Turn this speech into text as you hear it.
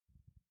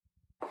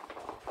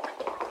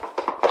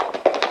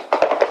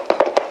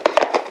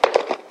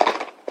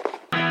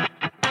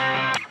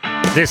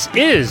This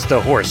is the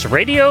Horse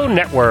Radio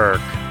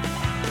Network.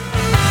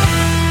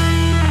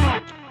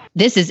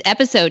 This is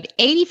episode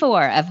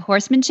 84 of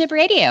Horsemanship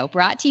Radio,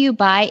 brought to you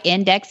by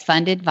Index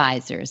Fund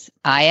Advisors,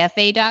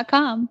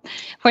 IFA.com.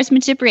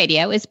 Horsemanship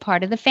Radio is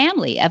part of the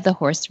family of the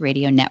Horse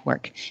Radio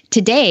Network.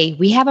 Today,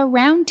 we have a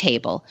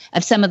roundtable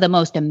of some of the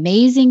most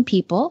amazing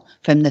people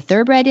from the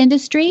thoroughbred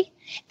industry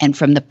and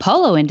from the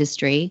polo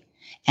industry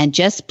and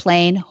just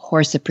plain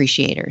horse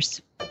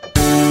appreciators.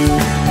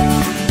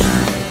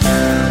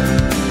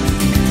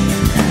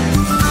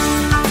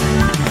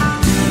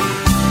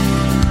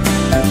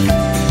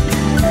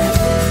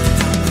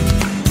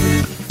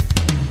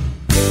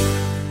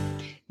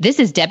 This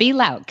is Debbie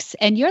Laux,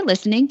 and you're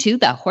listening to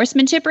the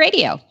Horsemanship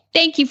Radio.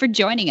 Thank you for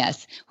joining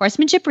us.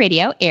 Horsemanship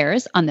Radio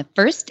airs on the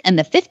 1st and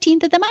the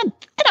 15th of the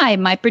month. And I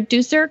have my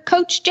producer,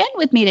 Coach Jen,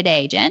 with me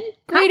today. Jen?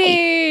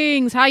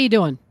 Greetings. Hi. How you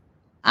doing?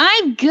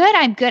 I'm good.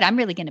 I'm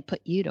really going to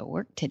put you to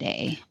work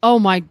today. Oh,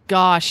 my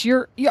gosh.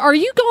 Are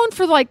you going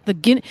for like the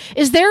Guinness?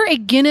 Is there a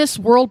Guinness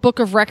World Book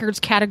of Records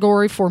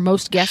category for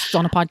most guests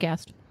on a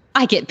podcast?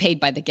 I get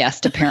paid by the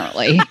guest,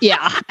 apparently.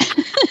 Yeah.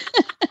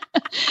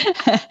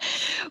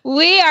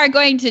 We are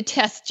going to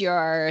test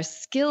your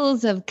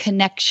skills of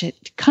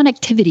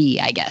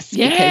connectivity, I guess.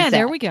 Yeah, because,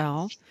 there we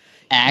go.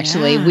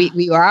 Actually,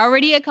 we were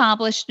already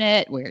accomplished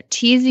it. We're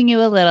teasing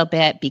you a little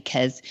bit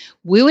because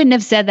we wouldn't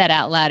have said that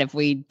out loud if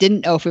we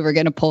didn't know if we were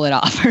going to pull it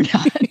off or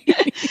not.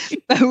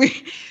 But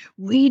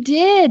we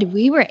did.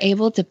 We were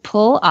able to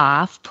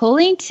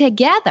pulling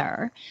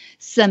together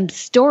some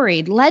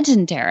storied,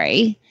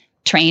 legendary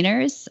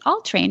all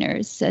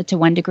trainers to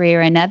one degree or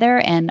another,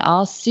 and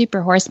all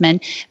super horsemen.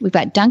 We've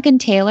got Duncan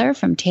Taylor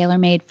from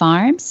TaylorMade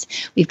Farms.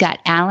 We've got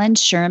Alan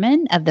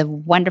Sherman of the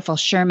wonderful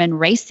Sherman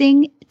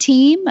Racing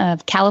team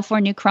of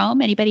California Chrome.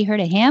 Anybody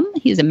heard of him?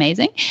 He's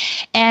amazing.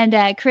 And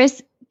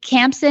Chris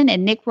Campson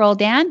and Nick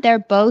Roldan, they're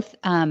both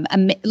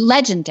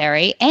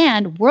legendary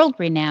and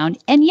world-renowned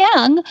and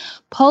young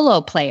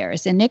polo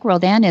players. And Nick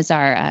Roldan is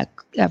our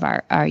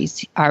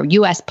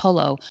U.S.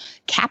 polo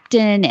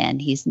captain, and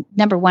he's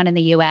number one in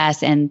the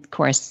U.S. And of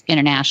course,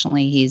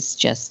 internationally, he's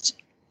just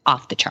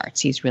off the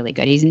charts. He's really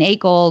good. He's an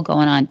 8-goal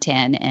going on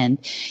 10 and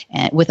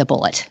with a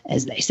bullet,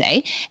 as they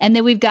say. And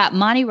then we've got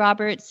Monty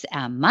Roberts,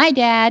 my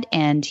dad,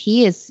 and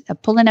he is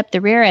pulling up the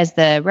rear as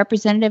the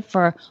representative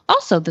for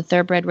also the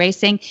thoroughbred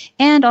racing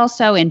and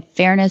also in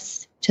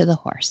fairness to the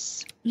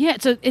horse. Yeah,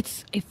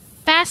 it's a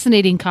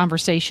fascinating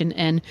conversation,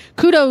 and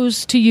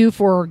kudos to you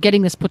for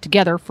getting this put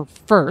together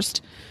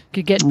first.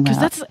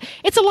 Because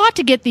it's a lot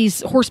to get these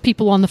horse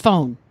people on the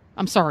phone.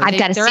 I'm sorry. I've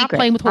got a secret. They're out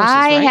playing with horses,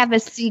 right? have a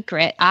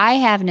secret. I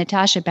have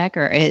Natasha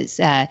Becker is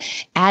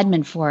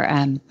admin for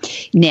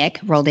Nick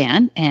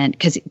Roldan, and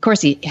because of course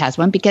he has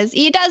one because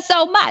he does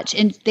so much,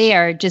 and they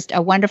are just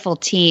a wonderful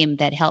team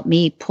that helped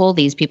me pull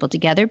these people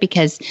together.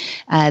 Because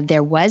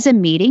there was a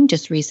meeting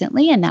just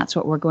recently, and that's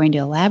what we're going to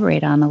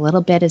elaborate on a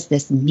little bit. Is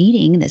this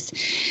meeting,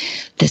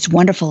 this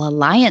wonderful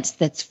alliance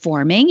that's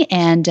forming,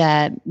 and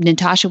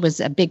Natasha was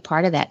a big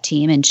part of that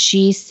team, and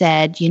she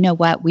said, "You know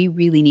what? We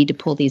really need to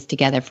pull these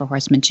together for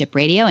Horsemanship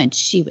Radio," and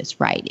she was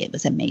right. It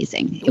was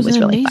amazing. It was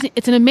really fun.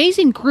 It's an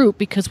amazing group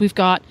because we've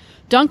got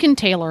Duncan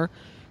Taylor,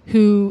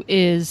 who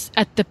is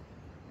at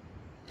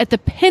the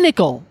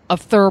pinnacle of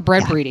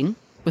thoroughbred breeding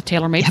with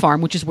TaylorMade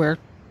Farm, which is where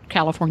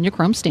California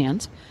Chrome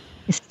stands.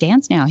 It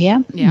stands now, yeah.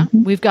 Yeah.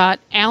 Mm-hmm. We've got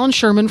Alan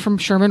Sherman from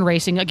Sherman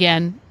Racing,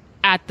 again,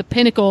 at the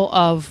pinnacle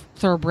of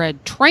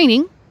thoroughbred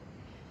training.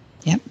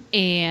 Yep.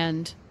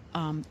 And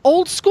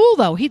old school,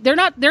 though. They're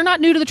not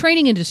new to the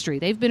training industry.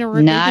 They've been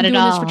doing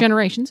this for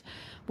generations.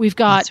 We've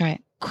got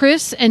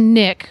Chris and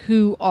Nick,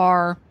 who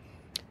are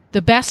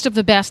the best of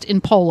the best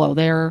in polo.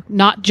 They're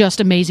not just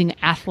amazing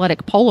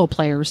athletic polo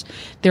players.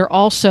 They're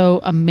also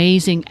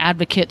amazing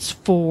advocates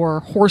for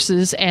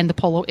horses and the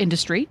polo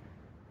industry.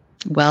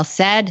 Well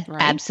said.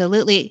 Right?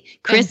 Absolutely.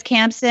 Chris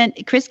Campson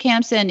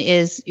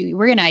is,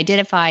 we're going to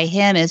identify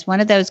him as one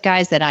of those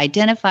guys that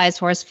identifies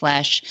horse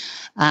flesh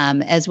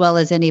as well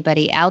as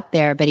anybody out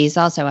there, but he's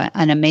also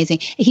an amazing,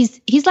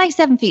 he's like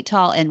 7 feet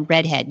tall and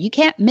redhead. You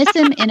can't miss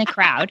him in a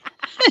crowd.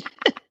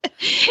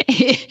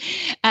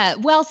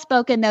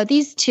 Well-spoken, though.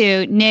 These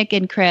two, Nick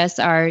and Chris,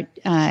 are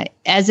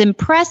as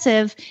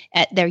impressive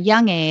at their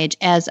young age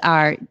as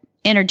our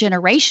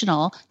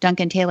intergenerational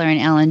Duncan Taylor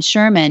and Alan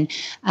Sherman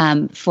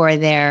for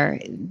their,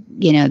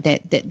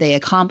 the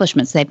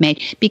accomplishments they've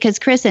made. Because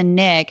Chris and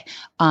Nick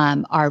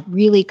are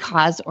really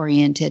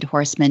cause-oriented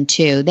horsemen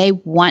too. They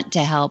want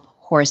to help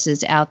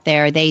horses out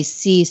there. They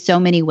see so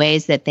many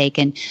ways that they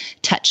can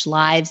touch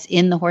lives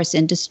in the horse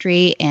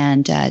industry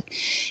and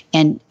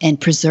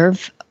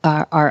preserve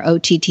our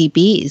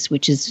OTTBs,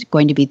 which is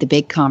going to be the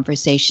big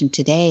conversation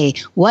today.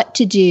 What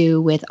to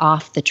do with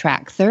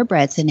off-the-track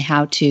thoroughbreds and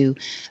how to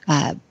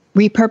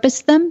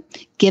repurpose them,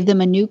 give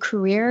them a new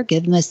career,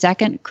 give them a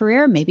second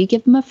career, maybe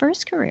give them a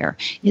first career.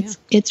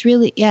 It's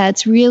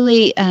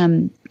really,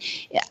 I'm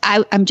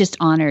just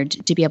honored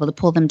to be able to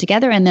pull them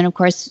together. And then, of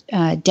course,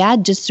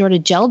 Dad just sort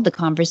of gelled the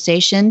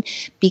conversation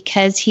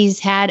because he's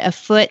had a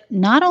foot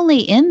not only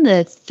in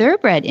the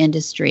thoroughbred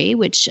industry,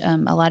 which a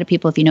lot of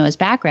people, if you know his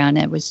background,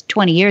 it was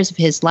 20 years of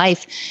his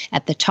life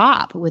at the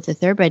top with the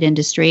thoroughbred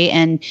industry.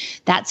 And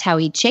that's how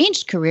he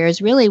changed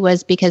careers, really,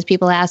 was because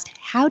people asked,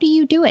 how do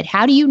you do it?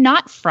 How do you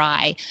not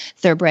fry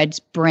thoroughbreds'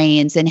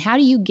 brains? And how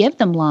do you give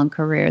them long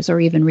careers or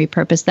even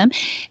repurpose them?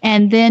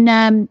 And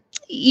then,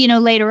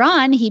 later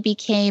on, he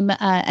became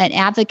an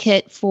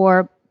advocate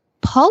for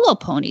polo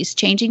ponies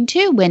changing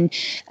too, when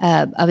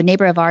a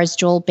neighbor of ours,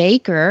 Joel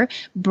Baker,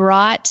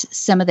 brought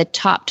some of the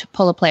top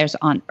polo players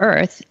on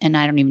earth, and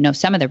I don't even know if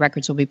some of the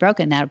records will be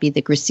broken. That would be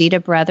the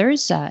Gracida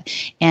brothers,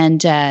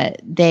 and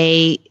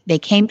they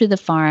came to the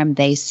farm.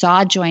 They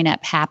saw Join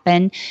Up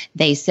happen.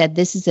 They said,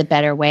 this is a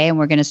better way, and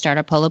we're going to start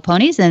our polo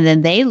ponies. And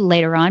then they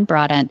later on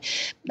brought on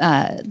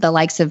the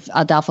likes of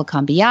Adolfo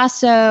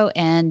Cambiaso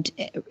and,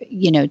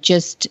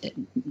 just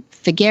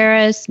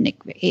Figueres.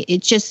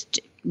 It just...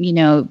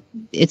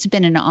 it's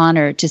been an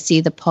honor to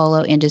see the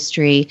polo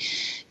industry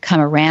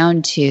come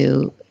around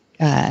to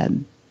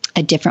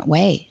a different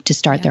way to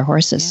start their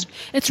horses.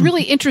 Yeah. It's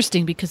really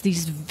interesting because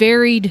these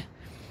varied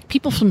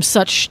people from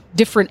such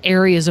different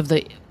areas of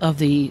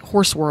the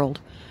horse world,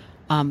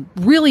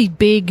 really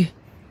big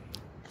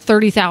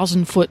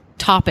 30,000-foot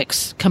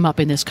topics come up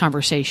in this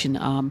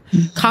conversation.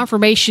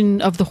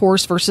 Confirmation of the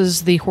horse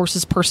versus the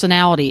horse's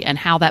personality and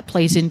how that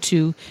plays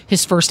into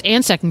his first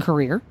and second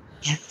career.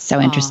 Yeah, so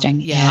interesting.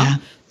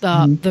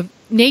 The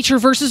nature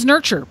versus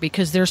nurture,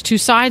 because there's two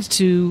sides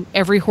to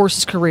every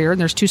horse's career,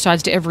 and there's two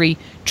sides to every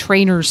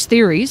trainer's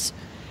theories,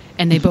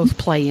 and they both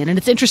play in. And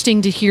it's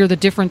interesting to hear the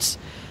difference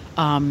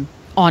on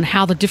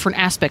how the different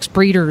aspects,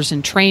 breeders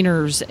and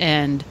trainers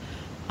and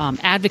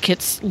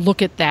advocates,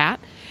 look at that.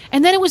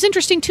 And then it was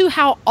interesting, too,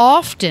 how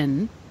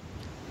often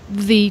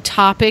the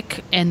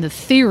topic and the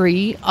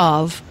theory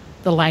of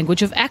the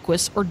language of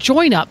equus or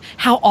join up,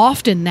 how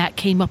often that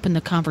came up in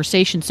the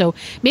conversation. So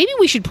maybe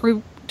we should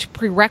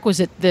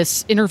prerequisite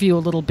this interview a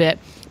little bit,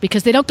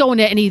 because they don't go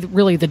into any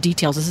really the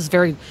details. This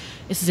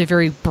is a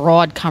very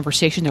broad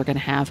conversation they're going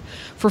to have.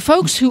 For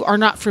folks who are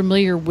not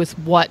familiar with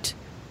what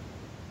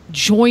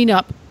join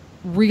up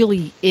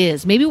really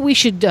is, maybe we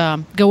should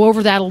go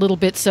over that a little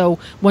bit, so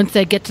once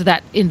they get to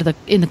that in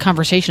the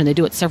conversation, they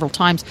do it several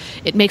times,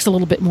 it makes a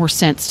little bit more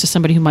sense to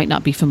somebody who might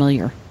not be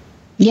familiar.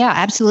 Yeah,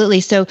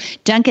 absolutely. So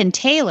Duncan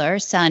Taylor,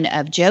 son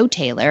of Joe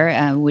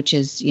Taylor, which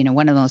is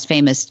one of the most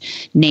famous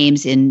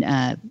names in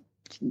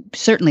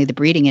certainly the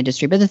breeding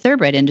industry, but the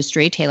thoroughbred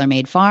industry,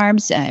 TaylorMade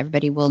Farms.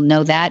 Everybody will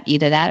know that,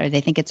 either that or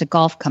they think it's a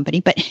golf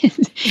company, but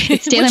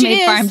it's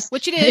TaylorMade Farms.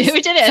 Which it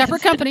is.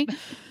 Separate company.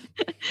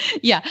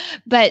 Yeah.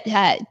 But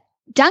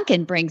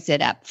Duncan brings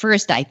it up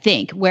first, I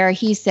think, where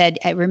he said,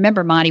 I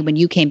remember, Monty, when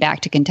you came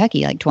back to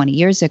Kentucky like 20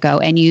 years ago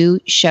and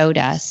you showed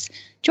us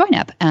Join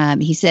Up.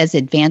 He says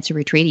advance or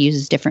retreat. He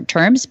uses different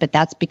terms, but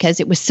that's because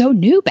it was so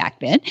new back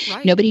then.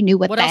 Right. Nobody knew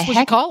what the else heck would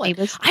you call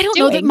it. I don't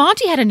know that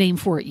Monty had a name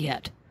for it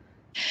yet.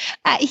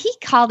 He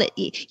called it,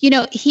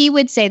 he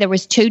would say there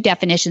was two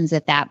definitions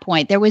at that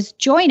point. There was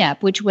join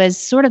up, which was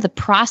sort of the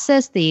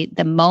process, the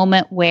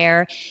moment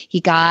where he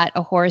got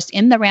a horse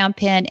in the round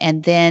pen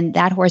and then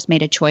that horse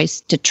made a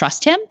choice to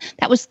trust him.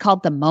 That was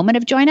called the moment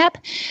of join up.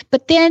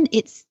 But then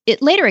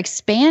it later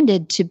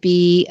expanded to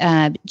be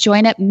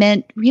join up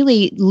meant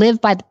really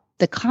live by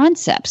the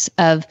concepts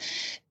of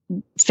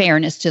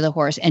fairness to the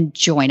horse and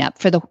join up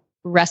for the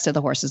rest of the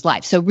horse's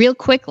life. So real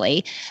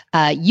quickly,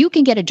 you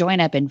can get a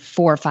join up in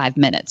 4 or 5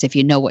 minutes if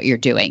you know what you're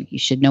doing. You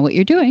should know what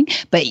you're doing,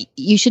 but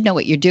you should know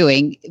what you're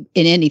doing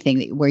in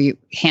anything where you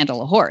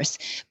handle a horse.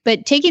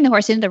 But taking the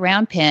horse into the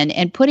round pen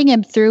and putting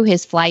him through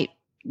his flight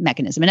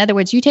mechanism. In other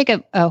words, you take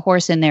a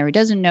horse in there who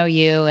doesn't know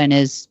you and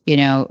is,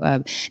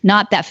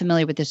 not that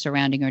familiar with the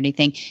surrounding or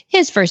anything.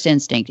 His first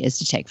instinct is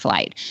to take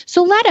flight.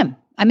 So let him.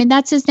 I mean,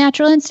 that's his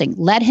natural instinct.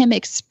 Let him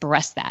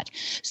express that.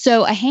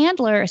 So a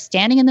handler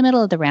standing in the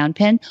middle of the round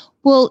pen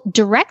will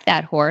direct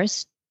that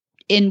horse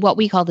in what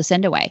we call the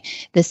send away.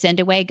 The send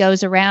away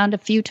goes around a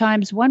few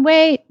times one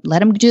way, let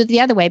them do it the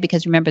other way,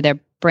 because remember, their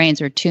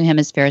brains are 2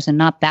 hemispheres and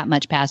not that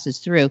much passes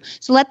through.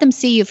 So let them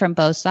see you from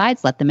both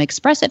sides, let them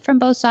express it from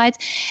both sides.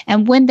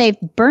 And when they've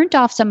burnt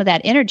off some of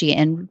that energy,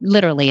 and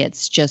literally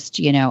it's just,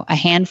 a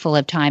handful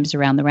of times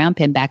around the round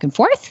pen back and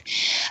forth,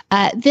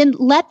 then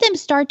let them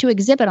start to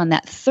exhibit on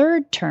that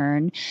third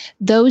turn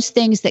those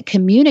things that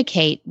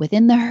communicate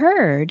within the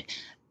herd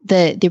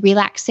the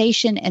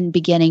relaxation and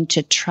beginning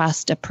to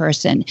trust a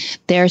person.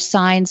 There are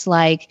signs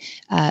like,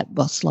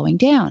 slowing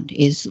down.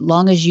 As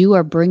long as you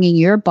are bringing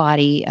your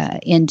body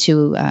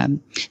into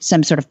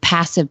some sort of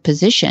passive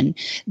position,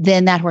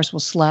 then that horse will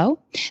slow.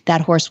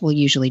 That horse will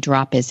usually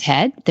drop his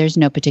head. There's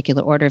no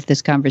particular order of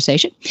this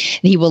conversation.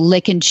 He will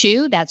lick and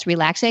chew. That's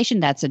relaxation.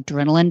 That's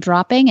adrenaline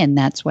dropping. And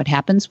that's what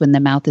happens when the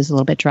mouth is a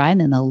little bit dry,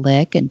 and then they'll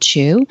lick and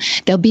chew.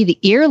 There'll be the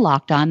ear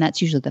locked on.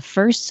 That's usually the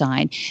first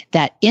sign.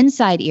 That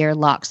inside ear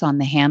locks on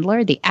the hand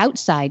handler. The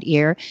outside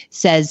ear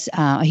says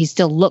he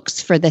still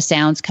looks for the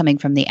sounds coming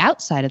from the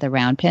outside of the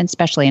round pen,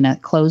 especially in a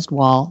closed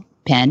wall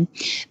pen.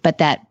 But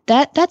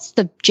that's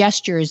the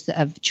gestures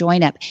of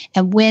join up.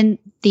 And when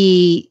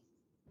the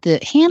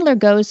handler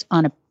goes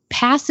on a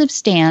passive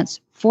stance,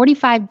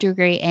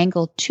 45-degree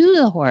angle to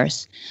the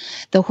horse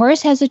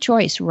has a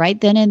choice right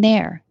then and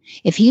there.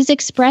 If he's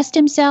expressed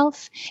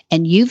himself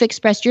and you've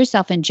expressed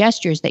yourself in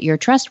gestures that you're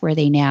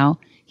trustworthy now,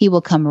 he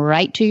will come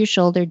right to your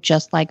shoulder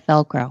just like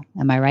Velcro.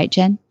 Am I right,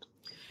 Jen?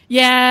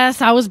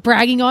 Yes, I was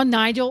bragging on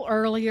Nigel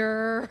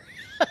earlier.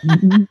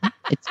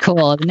 It's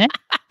cool, isn't it?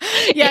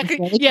 Yeah,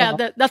 really cool.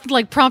 That's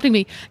like prompting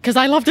me because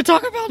I love to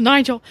talk about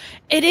Nigel.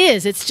 It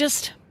is. It's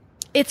just,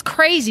 it's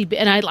crazy.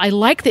 And I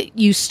like that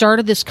you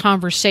started this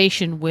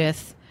conversation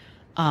with,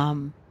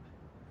 again,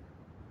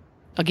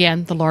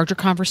 the larger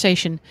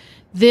conversation.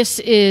 This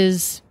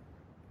is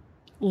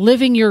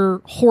living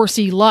your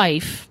horsey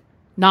life,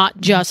 not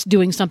just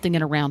doing something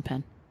in a round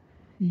pen.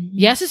 Mm-hmm.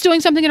 Yes, it's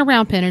doing something in a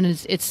round pen, and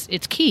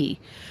it's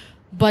key,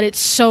 but it's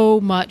so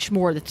much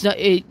more.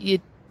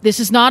 This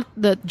is not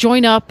the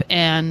join up,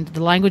 and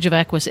the language of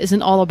Equus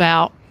isn't all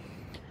about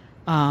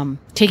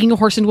taking a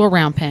horse into a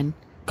round pen,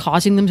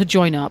 causing them to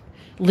join up,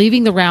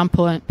 leaving the round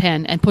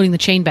pen, and putting the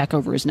chain back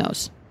over his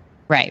nose.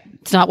 Right.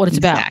 It's not what it's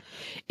about.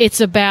 It's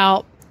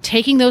about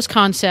taking those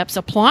concepts,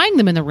 applying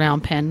them in the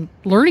round pen,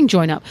 learning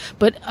join up,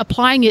 but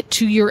applying it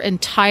to your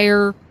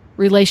entire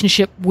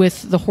relationship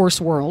with the horse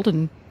world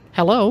and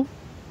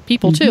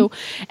people too.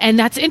 And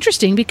that's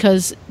interesting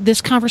because this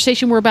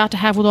conversation we're about to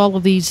have with all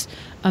of these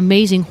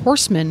amazing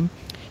horsemen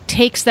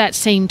takes that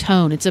same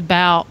tone. It's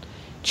about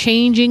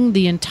changing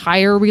the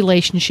entire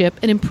relationship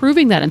and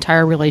improving that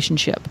entire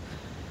relationship.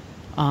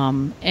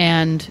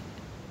 And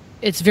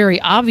it's very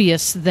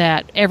obvious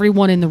that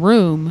everyone in the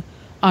room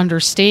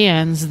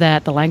understands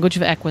that the language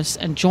of Equus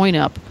and join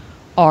up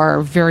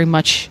are very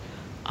much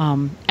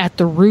at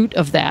the root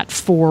of that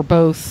for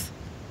both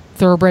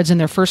thoroughbreds in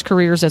their first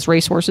careers as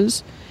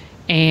racehorses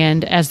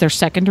and as their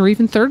second or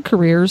even third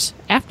careers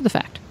after the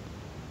fact.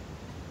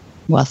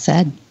 Well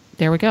said.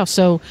 There we go.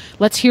 So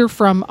let's hear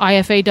from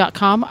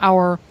IFA.com,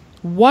 our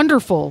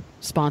wonderful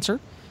sponsor,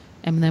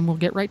 and then we'll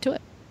get right to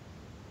it.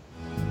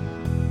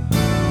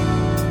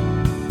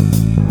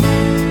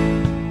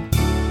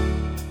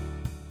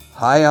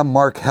 Hi, I'm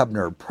Mark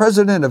Hebner,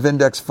 president of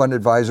Index Fund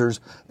Advisors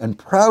and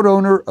proud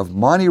owner of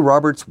Monty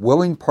Roberts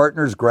Willing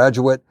Partners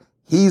graduate,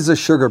 He's a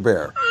Sugar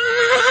Bear.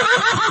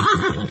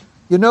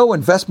 You know,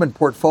 investment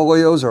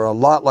portfolios are a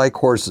lot like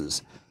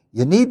horses.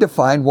 You need to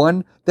find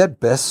one that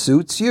best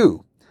suits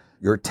you,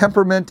 your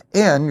temperament,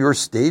 and your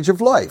stage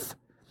of life.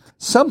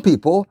 Some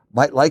people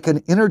might like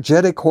an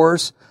energetic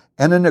horse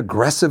and an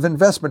aggressive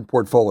investment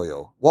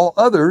portfolio, while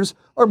others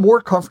are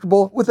more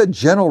comfortable with a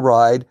gentle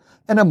ride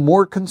and a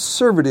more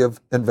conservative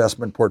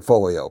investment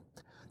portfolio.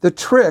 The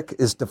trick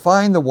is to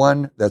find the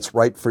one that's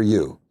right for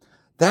you.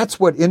 That's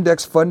what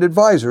Index Fund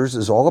Advisors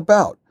is all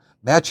about,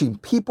 matching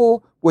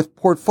people with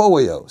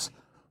portfolios,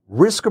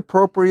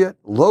 risk-appropriate,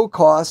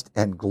 low-cost,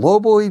 and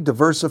globally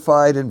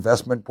diversified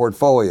investment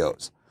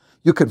portfolios.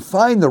 You can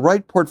find the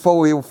right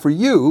portfolio for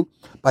you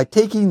by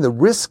taking the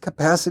Risk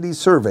Capacity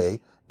Survey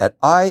at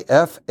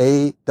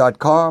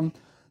IFA.com.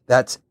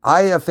 That's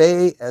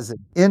IFA as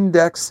in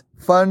Index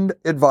Fund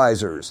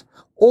Advisors.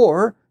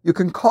 Or you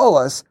can call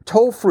us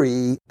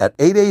toll-free at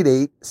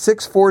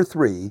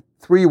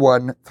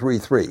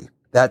 888-643-3133.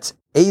 That's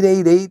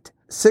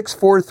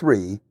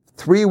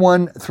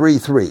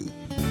 888-643-3133.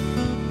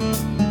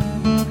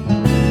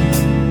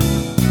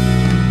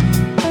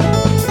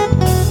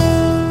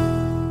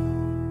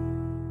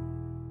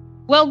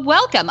 Well,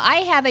 welcome.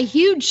 I have a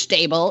huge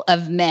stable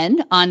of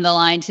men on the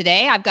line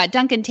today. I've got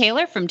Duncan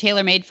Taylor from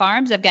TaylorMade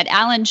Farms. I've got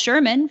Alan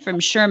Sherman from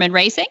Sherman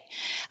Racing.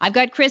 I've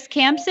got Chris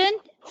Campson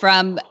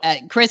from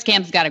Chris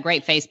Camp's got a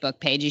great Facebook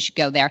page. You should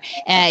go there.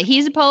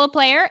 He's a polo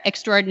player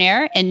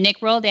extraordinaire, and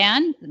Nick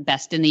Roldan,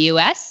 best in the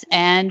U.S.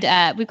 And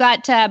we've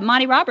got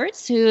Monty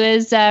Roberts, who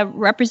is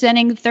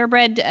representing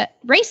thoroughbred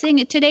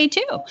racing today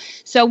too.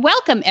 So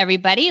welcome,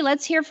 everybody.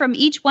 Let's hear from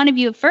each one of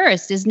you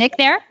first. Is Nick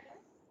there?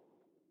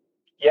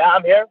 Yeah,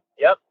 I'm here.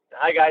 Yep.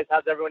 Hi, guys.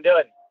 How's everyone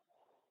doing?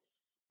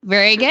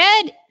 Very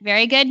good.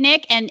 Very good,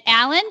 Nick. And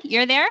Alan,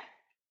 you're there?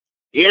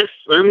 Yes,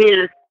 I'm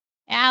here.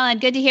 Alan,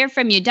 good to hear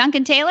from you.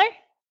 Duncan Taylor?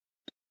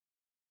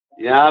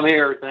 Yeah, I'm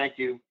here. Thank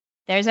you.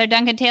 There's our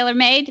Duncan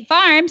TaylorMade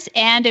Farms.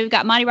 And we've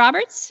got Monty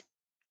Roberts.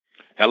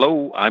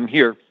 Hello, I'm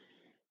here.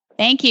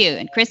 Thank you.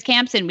 And Chris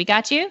Campson, we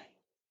got you?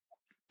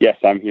 Yes,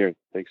 I'm here.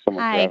 Thanks so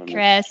much for having me.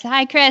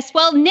 Hi, Chris.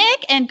 Well,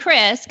 Nick and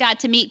Chris got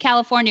to meet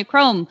California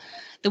Chrome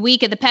the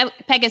week of the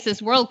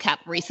Pegasus World Cup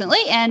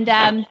recently.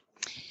 And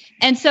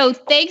so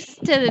thanks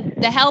to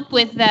the help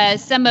with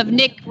some of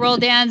Nick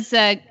Roldan's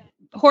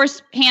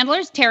horse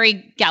handlers,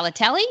 Terry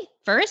Galatelli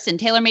first, and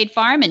TaylorMade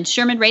Farm and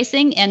Sherman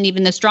Racing, and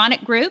even the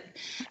Stronach Group,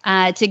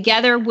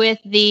 together with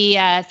the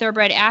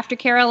Thoroughbred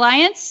Aftercare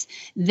Alliance,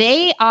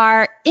 they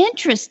are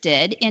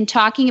interested in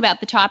talking about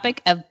the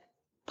topic of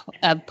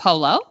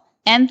polo,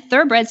 and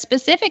thoroughbreds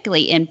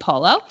specifically in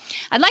polo.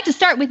 I'd like to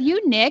start with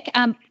you, Nick.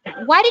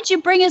 Why did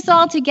you bring us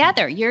all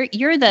together?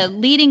 You're the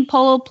leading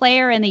polo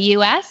player in the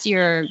U.S.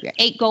 You're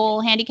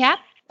 8-goal handicap,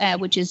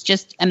 which is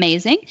just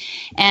amazing,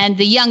 and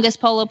the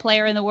youngest polo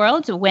player in the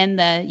world to win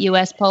the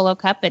U.S. Polo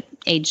Cup at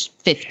age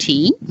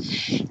 15.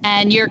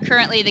 And you're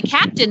currently the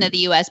captain of the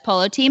U.S.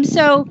 polo team.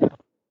 So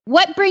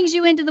what brings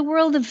you into the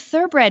world of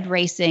thoroughbred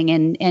racing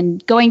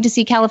and going to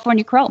see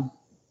California Chrome?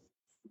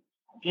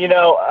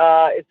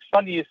 It's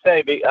funny you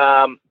say.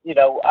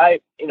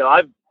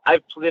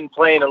 I've been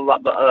playing a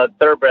lot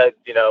thoroughbreds.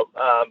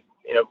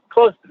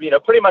 Close.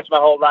 Pretty much my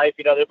whole life.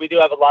 We do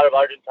have a lot of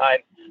Argentine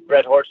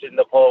bred horses in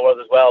the polo world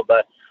as well,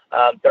 but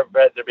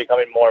thoroughbreds are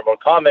becoming more and more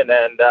common.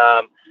 And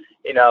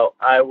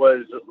I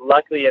was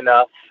lucky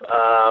enough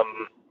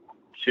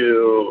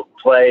to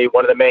play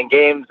one of the main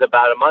games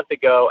about a month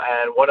ago,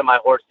 and one of my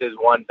horses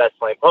won Best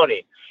Playing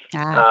Pony,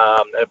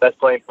 a Best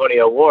Playing Pony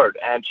award,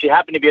 and she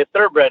happened to be a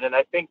thoroughbred. And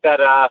I think that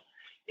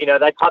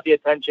that caught the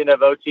attention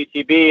of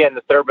OTTB and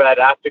the Thoroughbred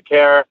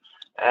Aftercare,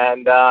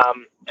 and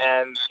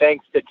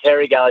thanks to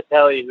Terry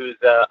Galatelli, who's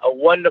a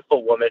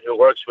wonderful woman who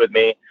works with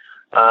me.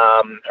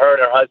 Her and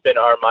her husband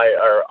are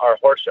our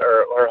horse.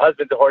 Her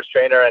husband's a horse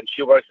trainer, and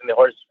she works in the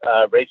horse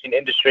racing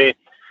industry,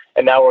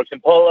 and now works in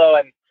polo.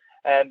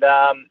 And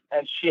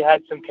she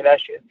had some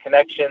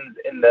connections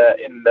in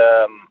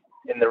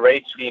the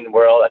racing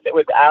world. I think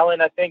with Alan,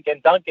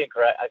 and Duncan,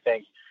 correct? I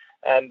think.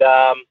 And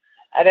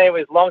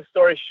anyways, long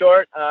story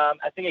short,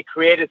 I think it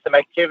created some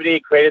activity,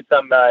 created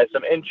some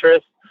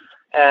interest,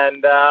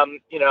 and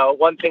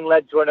one thing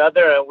led to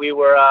another, and we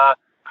were.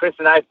 Chris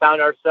and I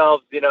found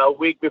ourselves, a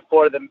week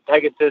before the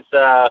Pegasus,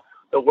 the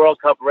World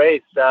Cup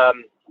race,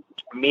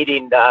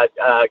 meeting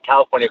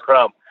California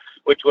Chrome,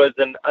 which was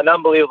an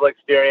unbelievable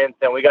experience.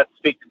 And we got to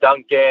speak to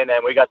Duncan,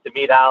 and we got to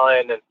meet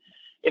Alan, and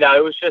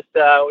it was just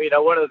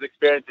one of those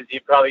experiences you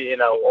probably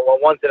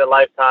once in a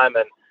lifetime.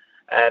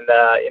 And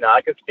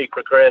I can speak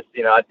for Chris.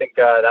 I think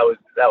that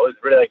was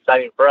really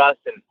exciting for us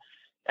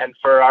and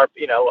for our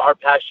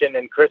passion.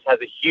 And Chris has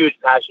a huge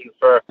passion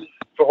for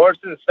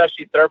horses,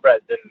 especially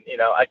thoroughbreds. And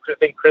I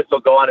think Chris will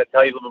go on and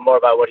tell you a little bit more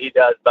about what he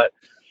does, but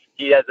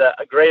he has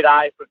a great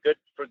eye for good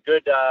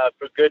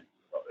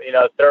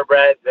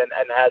thoroughbreds, and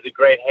has a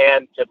great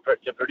hand to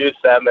produce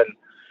them. And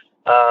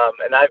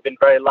I've been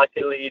very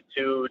lucky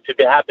to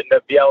happen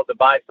to be able to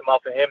buy some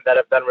off of him that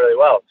have done really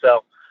well.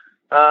 So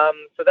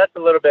that's a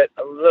little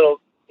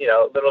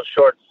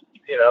short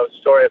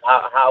story of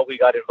how we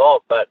got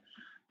involved. But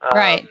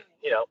right.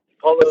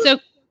 Polo. So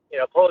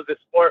polo is a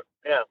sport.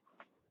 Yeah.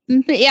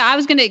 Yeah, I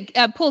was going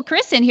to pull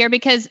Chris in here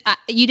because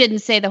you didn't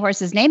say the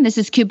horse's name. This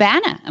is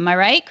Cubana. Am I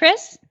right,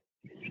 Chris?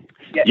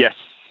 Yes.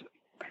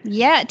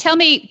 Yeah. Tell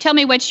me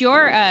what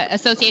your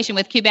association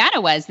with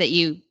Cubana was that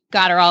you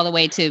got her all the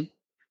way to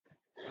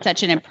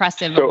such an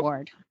impressive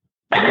award.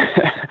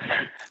 I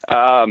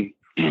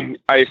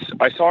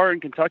saw her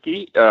in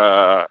Kentucky.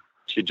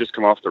 She had just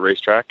come off the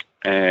racetrack,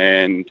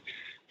 and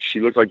she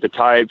looked like the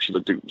type. She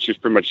was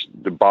pretty much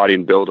the body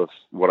and build of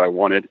what I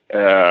wanted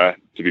to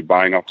be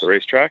buying off the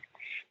racetrack.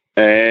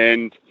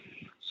 And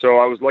so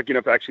I was lucky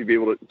enough to actually be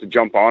able to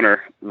jump on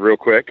her real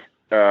quick,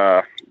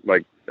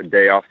 like a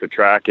day off the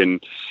track,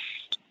 and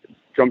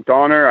jumped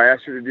on her. I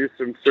asked her to do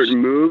some certain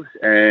moves,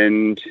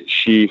 and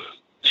she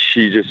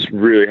just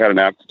really had an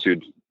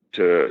aptitude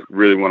to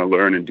really want to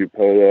learn and do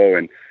polo,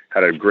 and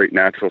had a great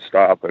natural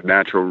stop,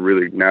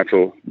 really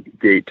natural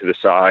gait to the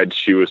side.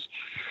 She was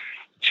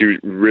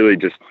really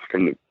just,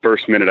 from the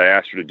first minute I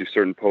asked her to do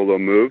certain polo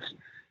moves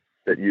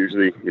that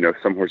usually,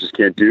 some horses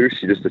can't do,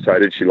 she just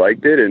decided she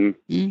liked it. And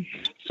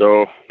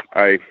so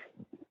I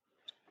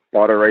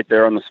bought her right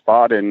there on the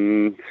spot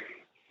and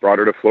brought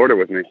her to Florida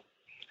with me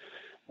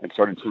and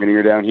started training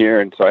her down here.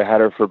 And so I had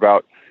her for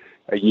about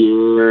a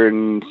year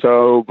and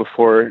so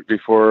before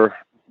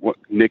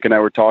Nick and I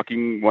were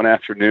talking one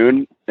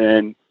afternoon,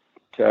 and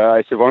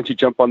I said, why don't you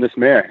jump on this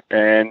mare?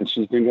 And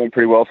she's been going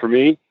pretty well for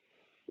me.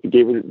 I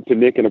gave it to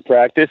Nick in a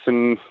practice,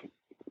 and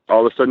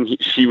all of a sudden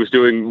she was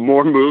doing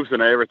more moves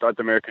than I ever thought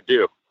the mare could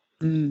do.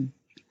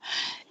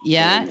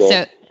 Yeah.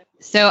 And,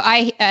 so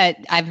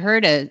I've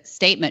heard a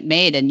statement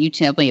made, and you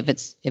tell me if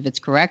it's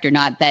correct or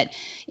not, that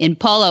in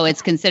polo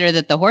it's considered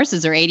that the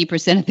horses are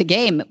 80% of the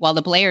game, while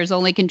the players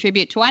only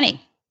contribute 20%.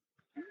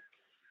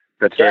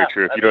 That's very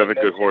true. If you don't have a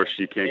good horse,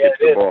 you can't get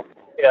to the ball.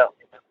 Yeah.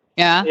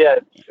 Yeah. Yeah.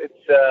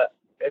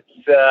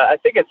 It's I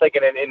think it's like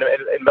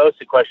in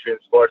most equestrian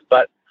sports,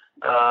 but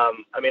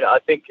I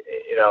think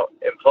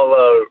in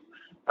polo,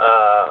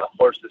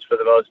 horses for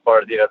the most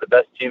part, the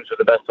best teams with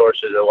the best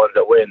horses are the ones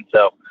that win.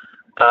 So,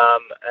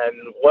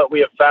 and what we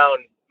have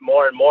found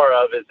more and more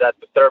of is that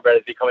the thoroughbred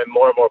is becoming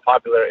more and more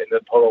popular in the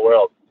polo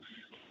world.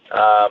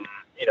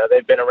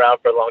 They've been around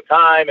for a long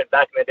time, and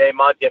back in the day,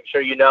 Monty, I'm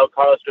sure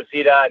Carlos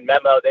Rosita and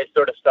Memo, they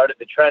sort of started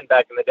the trend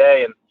back in the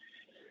day, and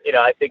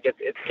I think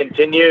it's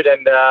continued,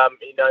 and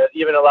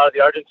even a lot of the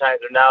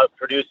Argentines are now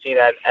producing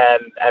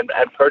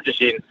and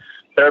purchasing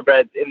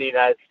thoroughbreds in the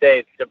United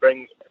States to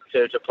bring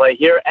to play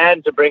here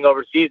and to bring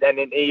overseas and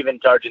even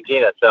to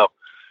Argentina. So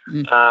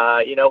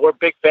We're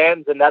big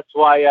fans, and that's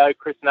why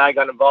Chris and I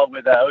got involved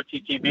with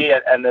OTTB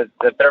and the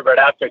Thoroughbred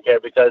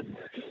Aftercare, because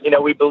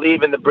we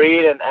believe in the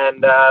breed,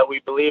 and we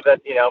believe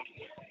that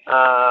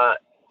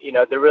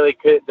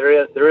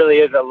there really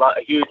is a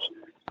huge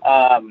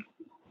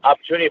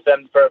opportunity for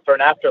them for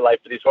an afterlife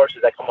for these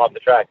horses that come off the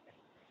track.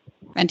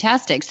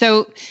 Fantastic.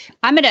 So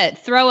I'm going to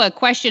throw a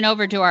question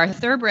over to our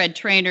thoroughbred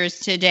trainers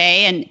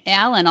today. And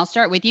Alan, I'll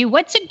start with you.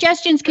 What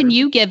suggestions can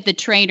you give the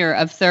trainer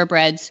of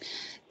thoroughbreds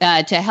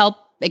to help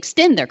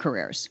extend their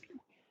careers?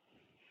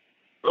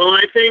 Well,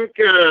 I think,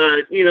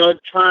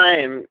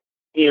 time,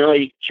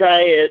 you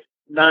try it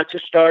not to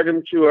start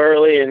them too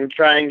early and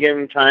try and give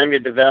them time to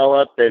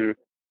develop and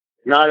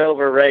not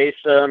over race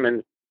them.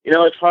 And,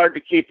 it's hard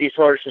to keep these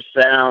horses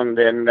sound.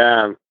 And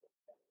I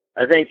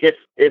think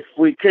if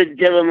we could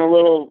give them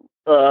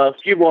a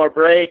few more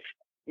breaks,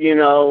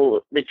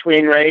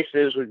 between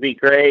races would be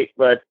great.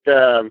 But,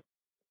 it's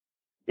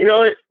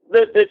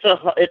a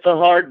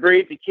hard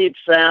breed to keep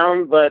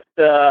sound, but,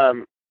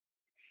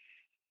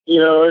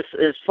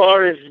 as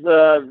far as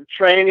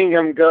training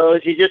them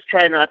goes, you just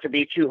try not to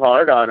be too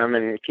hard on them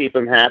and keep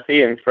them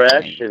happy and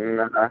fresh, and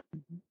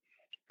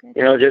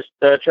just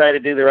try to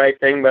do the right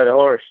thing by the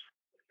horse.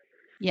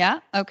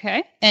 Yeah.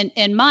 Okay.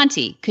 And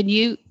Monty, could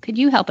you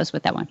help us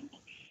with that one?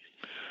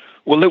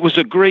 Well, it was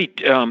a great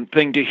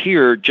thing to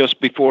hear just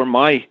before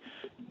my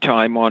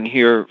time on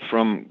here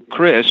from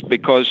Chris,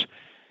 because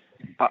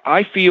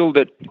I feel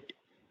that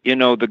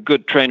the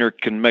good trainer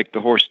can make the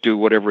horse do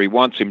whatever he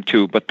wants him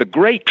to, but the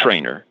great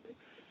trainer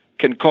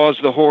can cause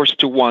the horse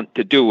to want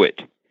to do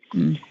it.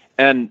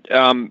 And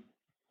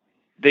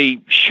the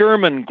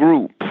Sherman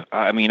Group,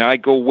 I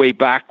go way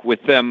back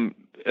with them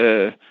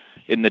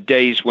in the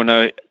days when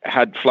I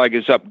had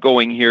Flaggers Up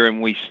going here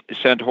and we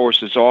sent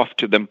horses off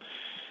to them.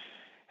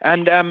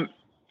 And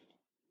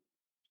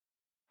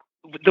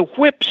the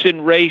whips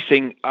in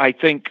racing, I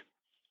think,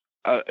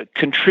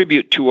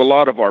 contribute to a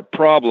lot of our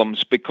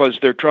problems because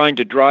they're trying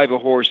to drive a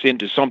horse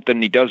into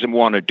something he doesn't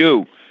want to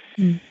do.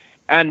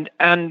 And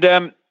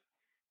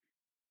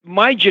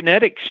my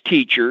genetics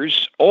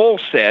teachers all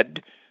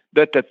said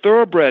that the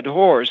thoroughbred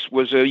horse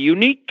was a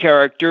unique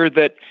character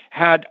that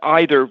had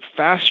either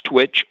fast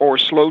twitch or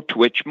slow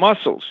twitch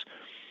muscles.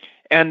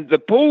 And the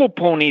polo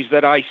ponies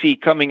that I see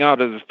coming out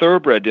of the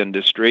thoroughbred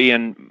industry,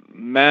 and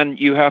man,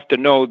 you have to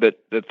know that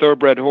the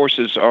thoroughbred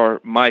horses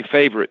are my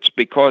favorites,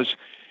 because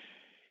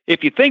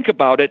if you think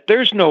about it,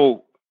 there's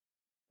no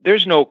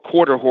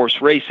quarter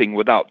horse racing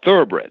without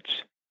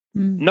thoroughbreds.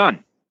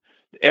 None.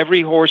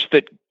 Every horse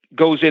that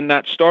goes in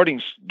that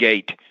starting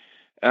gate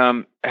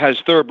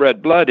has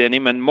thoroughbred blood in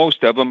him, and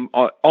most of them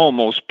are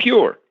almost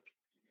pure.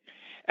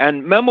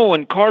 And Memo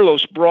and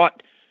Carlos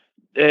brought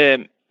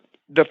the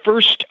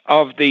first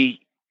of the,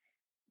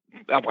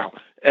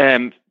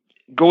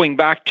 going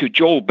back to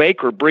Joel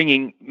Baker,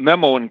 bringing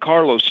Memo and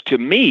Carlos to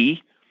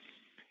me,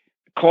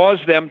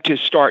 caused them to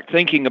start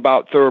thinking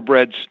about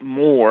thoroughbreds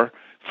more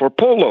for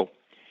polo.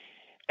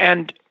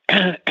 And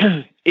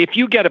if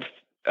you get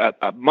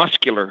a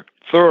muscular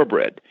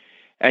thoroughbred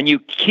and you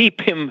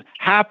keep him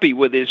happy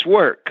with his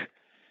work,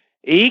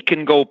 he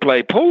can go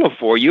play polo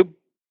for you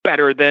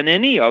better than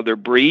any other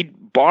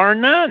breed, bar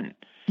none.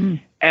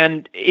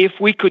 And if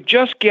we could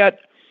just get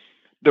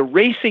the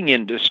racing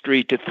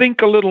industry to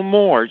think a little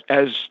more,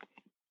 as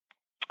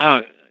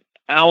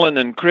Alan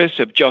and Chris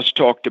have just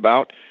talked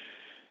about,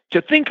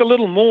 to think a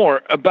little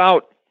more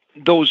about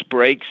those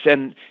breaks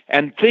and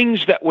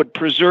things that would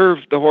preserve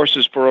the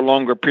horses for a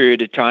longer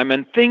period of time,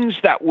 and things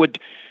that would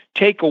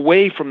take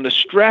away from the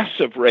stress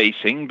of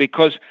racing,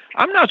 because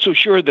I'm not so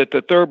sure that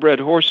the thoroughbred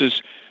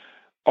horses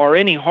are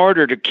any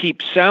harder to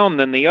keep sound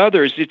than the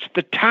others. It's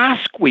the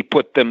task we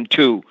put them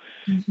to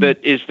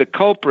that is the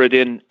culprit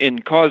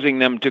in causing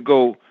them to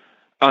go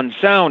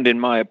unsound, in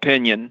my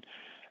opinion.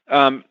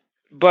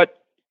 But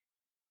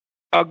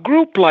a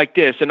group like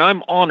this, and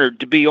I'm honored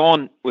to be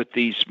on with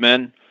these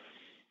men,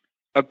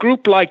 a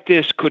group like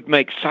this could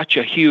make such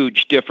a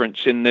huge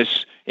difference in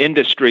this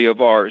industry of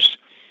ours.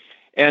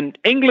 And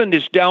England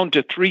is down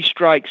to 3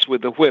 strikes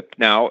with the whip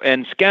now,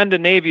 and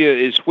Scandinavia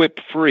is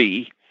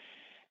whip-free.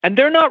 And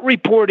they're not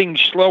reporting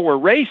slower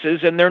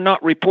races, and they're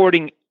not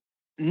reporting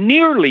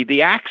nearly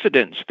the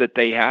accidents that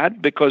they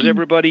had, because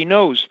everybody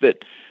knows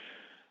that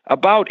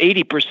about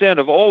 80%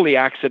 of all the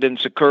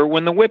accidents occur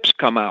when the whips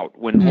come out,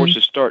 when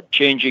horses start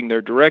changing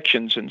their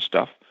directions and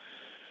stuff.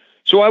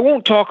 So I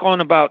won't talk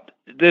on about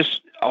this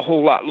a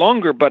whole lot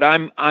longer, but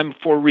I'm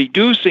for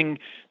reducing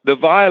the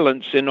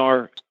violence in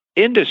our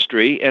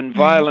industry, and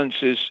violence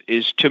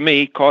is to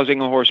me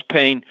causing a horse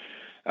pain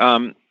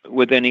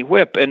with any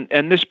whip.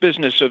 And this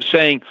business of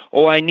saying,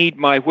 oh, I need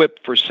my whip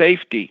for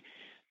safety,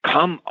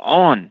 come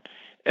on.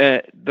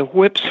 The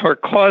whips are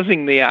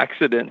causing the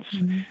accidents.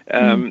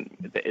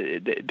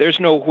 There's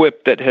no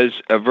whip that has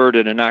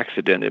averted an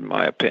accident, in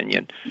my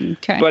opinion.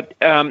 Okay. But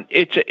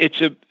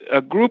it's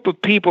a group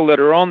of people that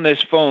are on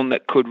this phone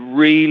that could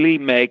really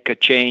make a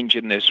change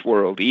in this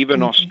world.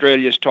 Even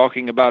Australia's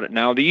talking about it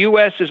now. The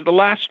U.S. is the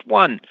last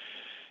one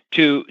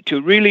to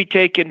really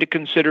take into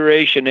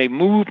consideration a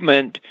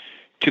movement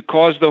to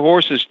cause the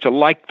horses to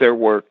like their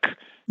work,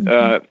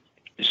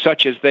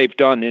 such as they've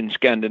done in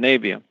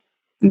Scandinavia.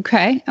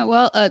 Okay.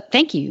 Well,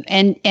 thank you.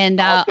 And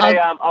also,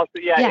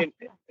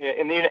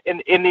 in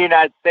the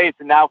United States,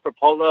 and now for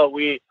polo,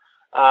 we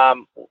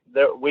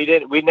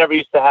never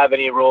used to have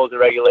any rules or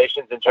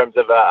regulations in terms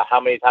of how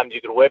many times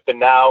you could whip, and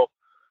now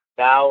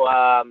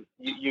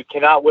you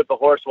cannot whip a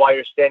horse while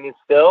you're standing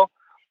still.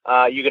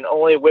 You can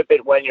only whip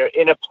it when you're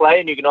in a play,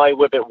 and you can only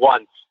whip it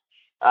once.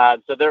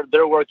 So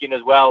they're working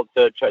as well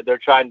they're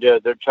trying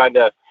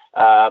to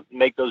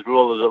make those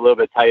rules a little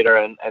bit tighter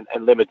and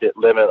limit a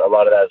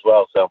lot of that as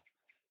well. So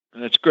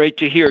that's great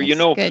to hear.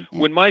 That's good.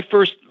 When my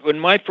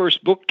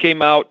first book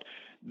came out,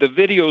 the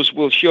videos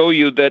will show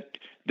you that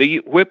the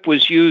whip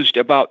was used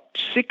about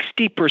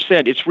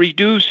 60%. It's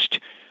reduced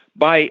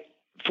by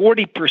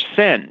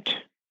 40%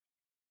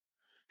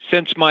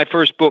 since my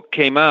first book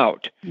came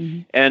out,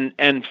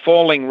 and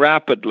falling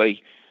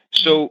rapidly.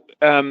 So,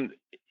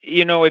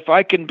 if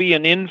I can be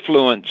an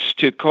influence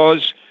to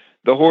cause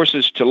the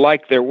horses to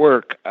like their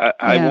work,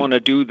 I want to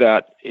do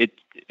that.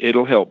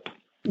 It'll help.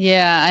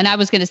 Yeah, and I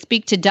was going to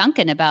speak to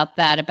Duncan about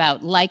that,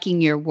 about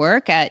liking your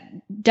work.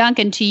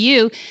 Duncan, to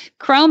you,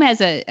 Chrome has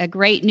a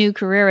great new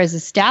career as a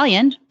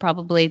stallion,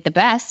 probably the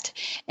best.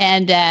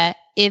 And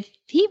if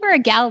he were a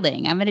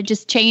gelding, I'm going to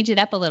just change it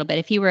up a little bit.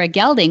 If he were a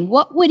gelding,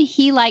 what would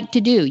he like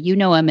to do? You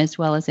know him as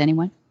well as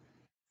anyone.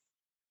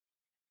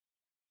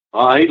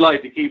 He'd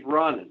like to keep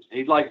running.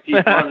 He'd like to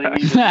keep running.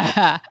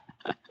 I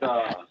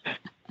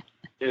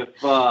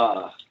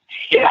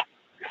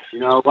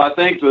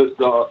think that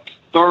the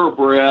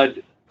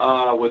thoroughbred,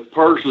 with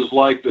purses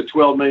like the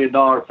 $12 million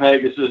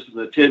Pegasus and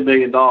the $10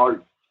 million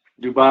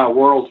Dubai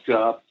World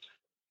Cup,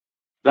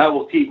 that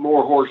will keep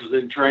more horses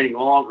in training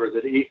longer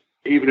than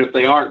even if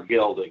they aren't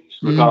geldings,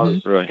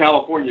 because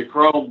California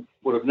Chrome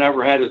would have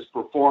never had its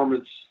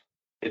performance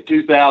in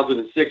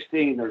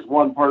 2016. There's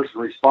one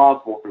person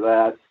responsible for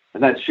that,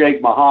 and that's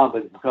Sheikh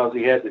Mohammed, because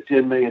he had the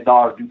 $10 million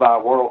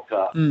Dubai World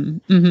Cup.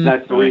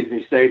 That's the reason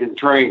he stayed in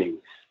training.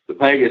 The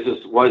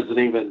Pegasus wasn't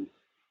even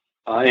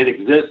in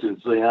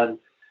existence then.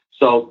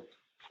 So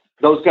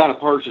those kind of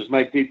purses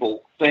make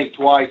people think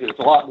twice, and it's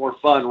a lot more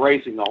fun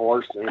racing the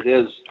horse than it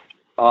is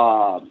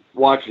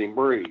watching him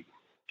breed.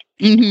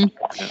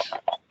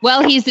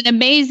 Well, he's an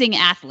amazing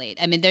athlete.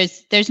 I mean,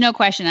 there's no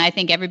question. I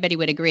think everybody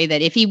would agree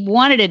that if he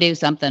wanted to do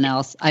something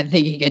else, I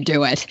think he could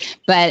do it.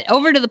 But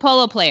over to the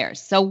polo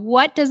players. So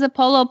what does a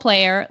polo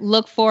player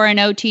look for in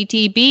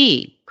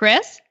OTTB?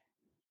 Chris?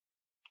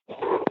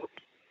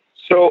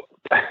 So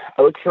I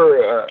look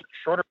for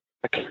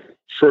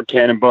short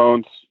cannon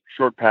bones,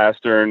 short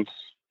pasterns.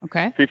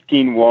 Okay.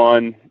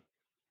 15-1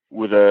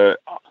 with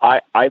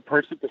I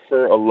personally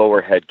prefer a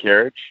lower head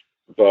carriage,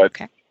 but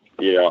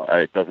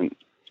it doesn't.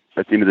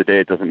 At the end of the day,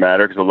 it doesn't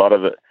matter, because a lot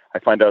of I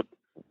find out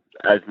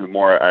as the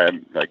more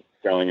I'm like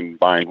selling and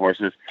buying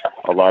horses,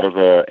 a lot of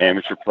the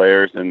amateur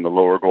players and the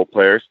lower goal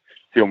players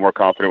feel more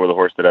confident with a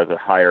horse that has a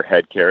higher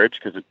head carriage,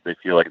 because they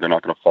feel like they're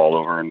not going to fall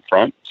over in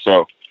front.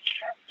 So,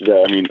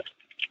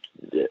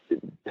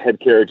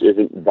 head carriage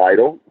isn't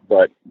vital,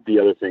 but the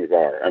other things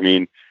are. I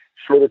mean,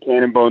 shorter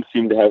cannon bones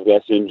seem to have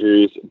less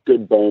injuries,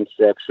 good bone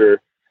structure.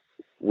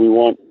 We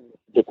want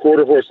the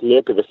quarter horse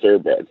look of a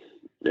thoroughbred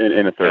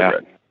in a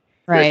thoroughbred.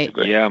 Right.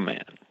 Yeah,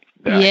 man.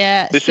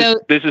 Yeah. This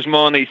is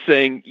Monty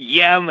saying,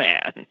 "Yeah,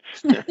 man."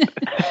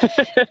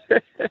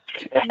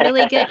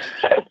 Really good.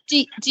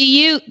 Do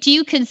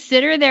you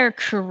consider their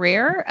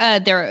career,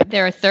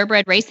 their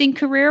thoroughbred racing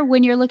career,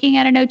 when you're looking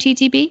at an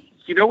OTTB?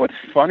 You know what's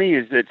funny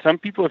is that some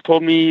people have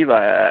told me, you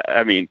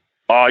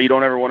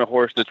don't ever want a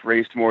horse that's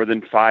raced more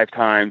than 5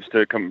 times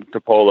to come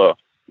to polo.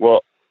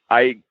 Well,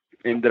 I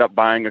ended up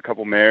buying a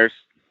couple mares,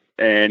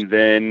 and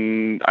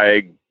then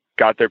I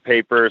got their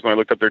papers when I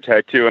looked up their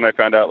tattoo, and I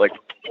found out like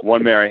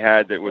one mare I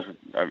had that was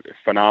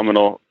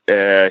phenomenal.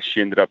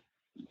 She ended up,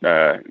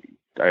 I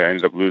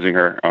ended up losing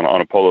her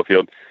on a polo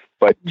field,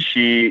 but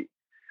she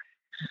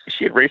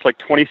had raced like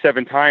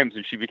 27 times,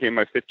 and she became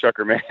my 5th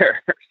chucker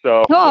mare.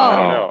 So I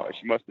don't know.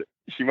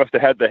 She must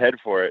have had the head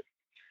for it.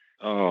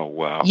 Oh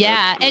wow!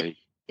 Yeah,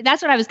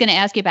 that's what I was going to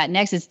ask you about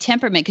next is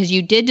temperament, because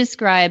you did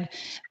describe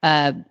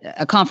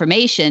a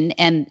conformation,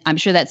 and I'm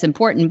sure that's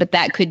important, but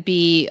that could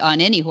be on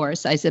any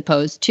horse, I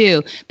suppose,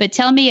 too. But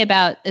tell me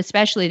about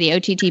especially the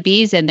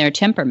OTTBs and their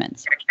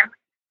temperaments.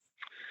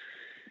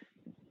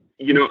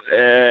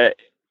 I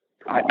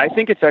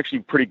think it's actually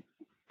pretty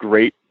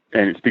great,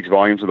 and it speaks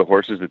volumes of the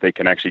horses that they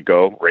can actually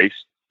go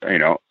race,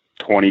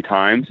 20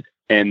 times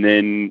and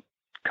then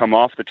come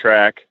off the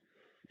track,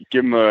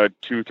 give them a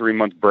 2-3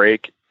 month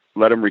break,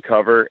 let them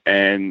recover,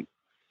 and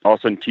all of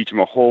a sudden teach them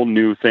a whole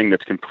new thing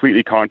that's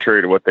completely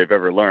contrary to what they've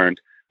ever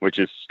learned, which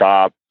is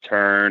stop,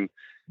 turn.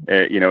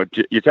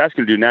 It's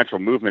asking them to do natural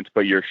movements,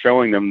 but you're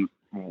showing them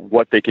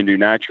what they can do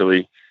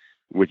naturally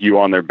with you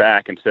on their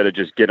back instead of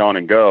just get on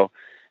and go.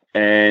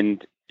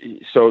 And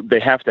so they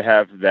have to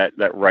have that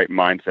right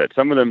mindset.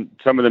 Some of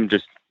them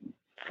just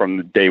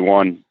from day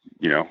one,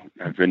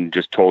 have been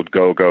just told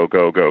go, go,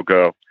 go, go,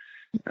 go.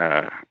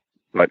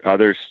 but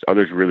others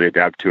really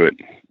adapt to it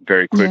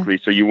very quickly.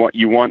 So you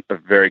want a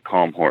very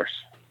calm horse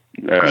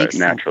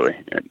naturally,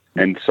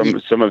 and some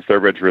of the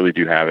thoroughbreds really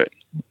do have it.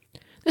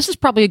 This is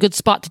probably a good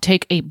spot to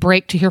take a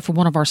break to hear from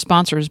one of our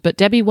sponsors. But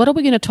Debbie, what are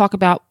we going to talk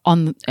about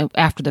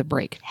after the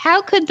break?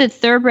 How could the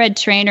thoroughbred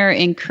trainer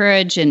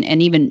encourage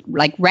and even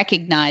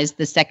recognize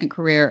the second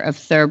career of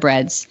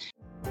thoroughbreds?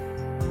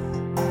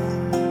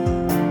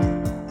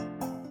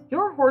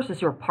 Your horse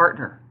is your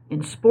partner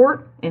in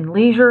sport, in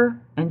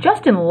leisure, and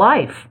just in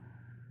life.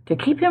 To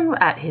keep him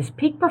at his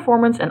peak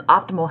performance and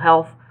optimal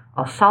health,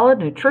 a solid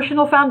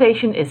nutritional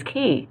foundation is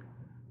key.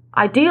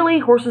 Ideally,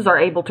 horses are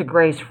able to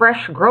graze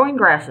fresh, growing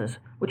grasses,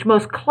 which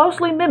most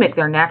closely mimic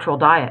their natural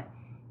diet.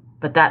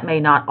 But that may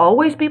not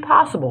always be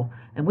possible,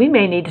 and we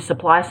may need to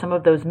supply some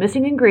of those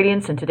missing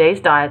ingredients in today's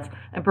diets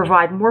and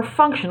provide more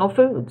functional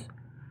foods.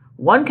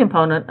 One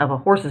component of a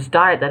horse's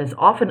diet that is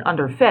often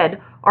underfed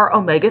are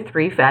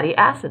omega-3 fatty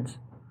acids.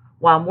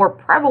 While more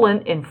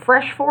prevalent in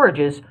fresh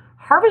forages,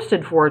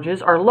 harvested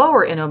forages are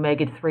lower in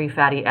omega-3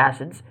 fatty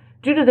acids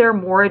due to their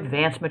more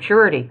advanced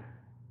maturity.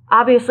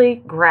 Obviously,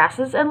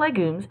 grasses and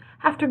legumes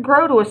have to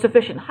grow to a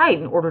sufficient height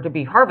in order to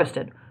be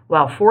harvested,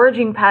 while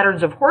foraging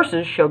patterns of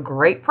horses show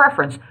great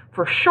preference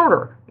for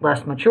shorter,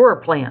 less mature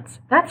plants.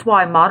 That's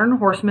why modern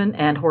horsemen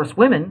and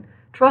horsewomen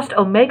trust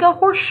Omega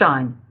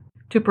Horseshine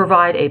to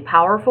provide a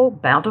powerful,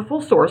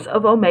 bountiful source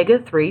of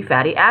omega-3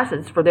 fatty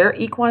acids for their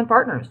equine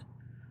partners.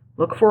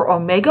 Look for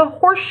Omega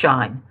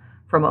Horseshine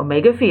from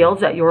Omega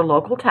Fields at your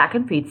local tack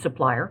and feed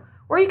supplier,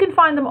 or you can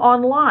find them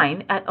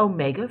online at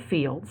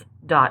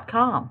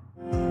omegafields.com.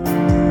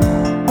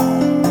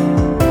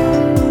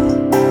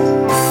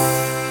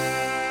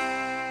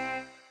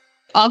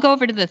 I'll go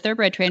over to the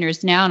thoroughbred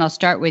trainers now, and I'll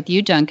start with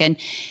you, Duncan.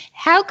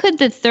 How could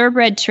the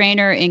thoroughbred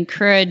trainer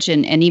encourage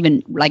and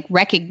even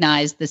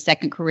recognize the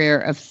second career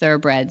of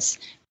thoroughbreds?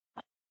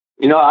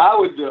 I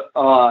would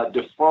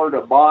defer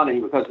to Monty,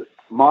 because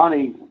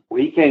Monty,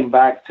 he came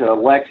back to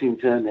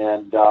Lexington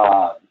and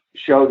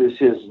showed us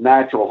his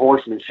natural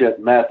horsemanship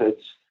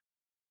methods.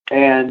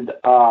 And,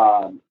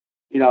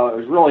 it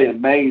was really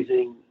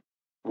amazing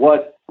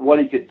what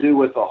he could do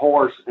with a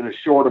horse in a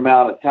short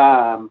amount of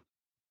time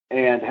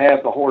and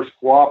have the horse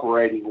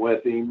cooperating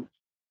with him.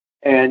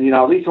 And,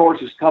 these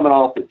horses coming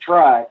off the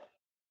track,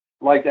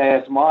 I'd like to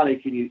ask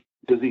Monty,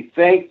 does he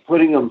think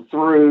putting them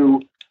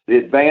through the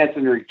advance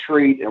and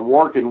retreat and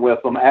working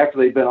with them after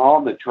they've been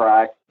on the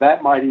track,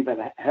 that might even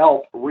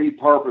help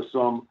repurpose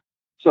them?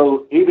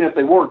 So even if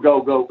they were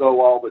go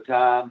all the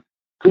time,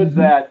 could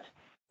that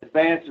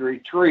advance and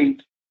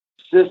retreat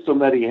system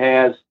that he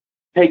has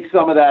take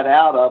some of that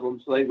out of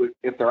them, so they would,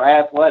 if they're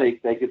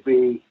athletic, they could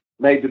be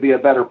made to be a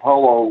better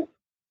polo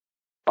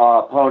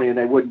pony, and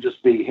they wouldn't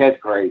just be head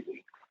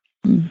crazy?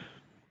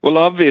 Well,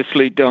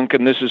 obviously,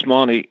 Duncan, this is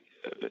Monty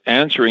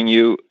answering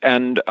you,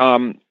 and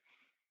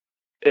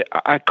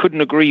I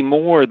couldn't agree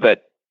more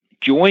that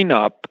join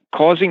up,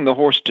 causing the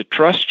horse to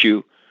trust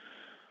you,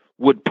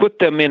 would put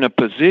them in a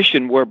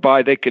position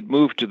whereby they could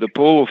move to the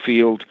polo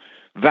field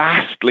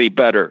vastly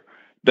better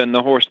than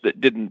the horse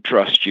that didn't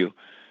trust you.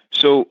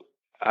 So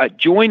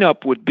join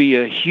up would be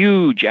a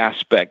huge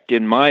aspect,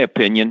 in my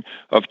opinion,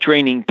 of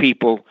training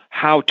people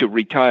how to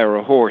retire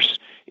a horse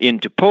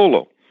into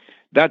polo.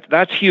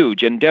 That's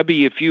huge. And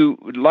Debbie, if you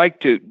would like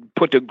to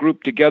put a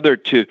group together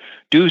to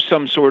do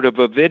some sort of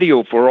a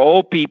video for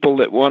all people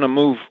that want to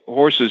move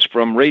horses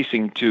from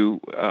racing to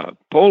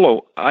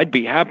polo, I'd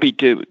be happy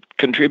to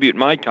contribute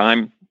my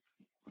time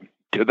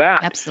to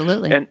that.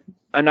 Absolutely.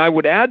 And I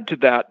would add to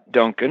that,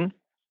 Duncan,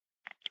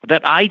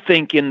 that I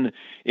think in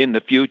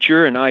the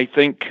future, and I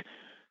think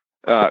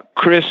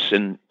Chris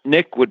and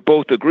Nick would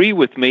both agree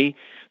with me,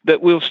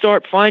 that we'll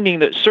start finding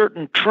that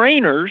certain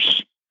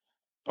trainers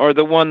are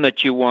the one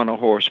that you want a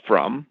horse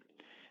from,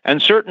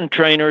 and certain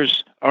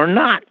trainers are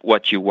not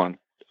what you want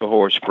a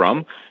horse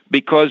from,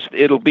 because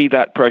it'll be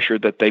that pressure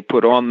that they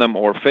put on them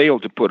or fail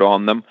to put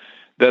on them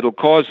that'll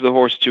cause the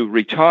horse to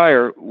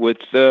retire with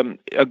a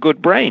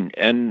good brain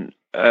and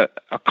a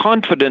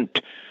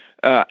confident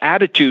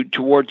attitude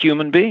toward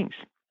human beings.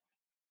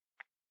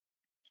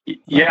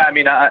 Yeah, I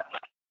mean,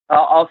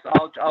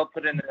 I'll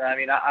put in. I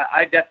mean,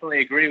 I definitely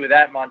agree with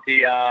that,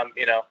 Monty. I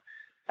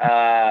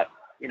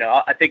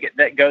think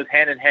that goes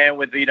hand in hand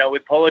with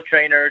with polo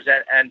trainers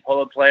and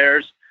polo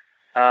players.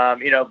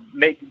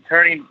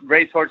 Turning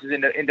race horses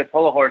into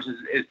polo horses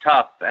is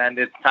tough, and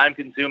it's time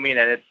consuming,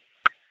 and it's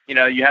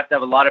you have to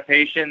have a lot of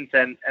patience,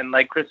 and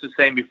like Chris was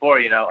saying before,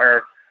 I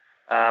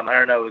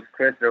don't know, it was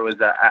Chris or it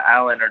was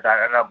Alan, or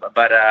I don't know,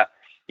 but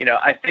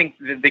I think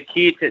the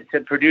key to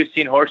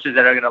producing horses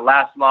that are going to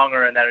last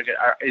longer and that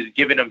is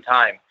giving them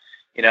time,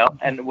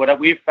 and what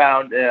we've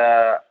found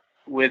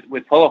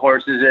with polo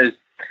horses is,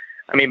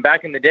 I mean,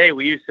 back in the day,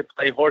 we used to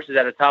play horses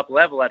at a top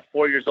level at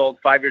 4 years old,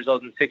 5 years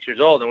old, and 6 years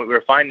old. And what we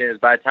were finding is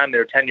by the time they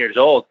were 10 years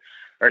old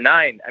or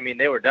 9, I mean,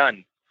 they were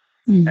done.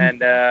 Mm-hmm.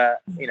 And,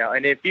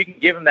 and if you can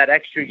give them that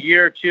extra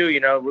year or two,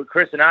 with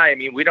Chris and I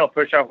mean, we don't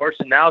push our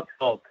horses now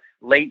till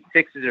late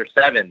 6s or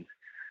 7s.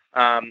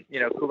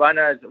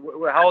 Cubana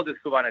how old is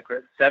Cubana,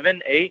 Chris?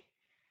 7, 8?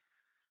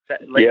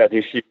 Yeah, I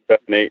think she's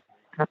 7-8.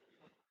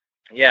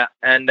 Yeah,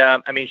 and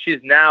I mean, she's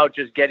now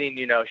just getting,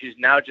 she's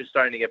now just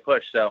starting to get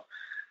pushed. So,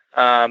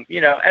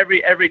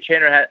 every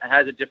trainer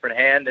has a different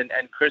hand, and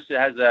Chris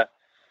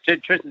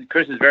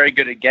is very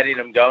good at getting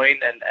them going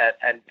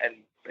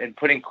and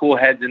putting cool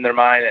heads in their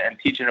mind and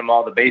teaching them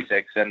all the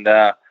basics. And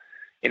I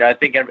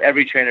think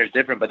every trainer is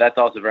different, but that's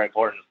also very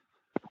important.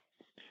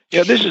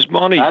 Yeah, this is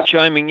Monty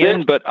chiming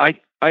in, but I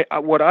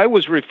what I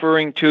was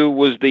referring to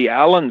was the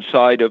Allen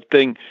side of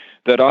thing.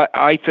 That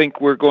I think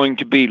we're going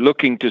to be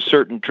looking to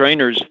certain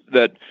trainers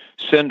that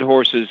send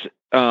horses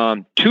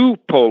to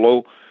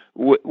polo,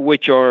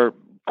 which are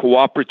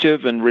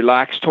cooperative and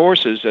relaxed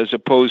horses, as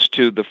opposed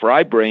to the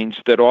fry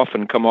brains that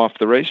often come off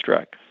the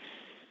racetrack.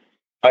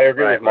 I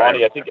agree with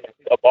Monty. I think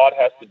a lot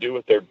has to do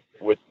with the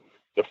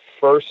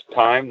first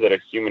time that a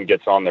human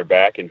gets on their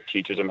back and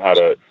teaches them how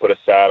to put a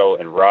saddle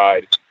and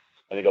ride.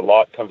 I think a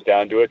lot comes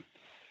down to it.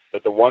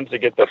 That the ones that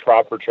get the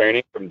proper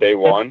training from day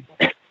one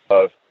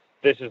of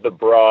this is the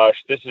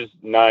brush, this is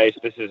nice,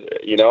 this is,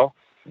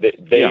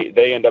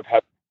 they end up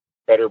having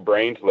better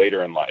brains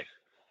later in life.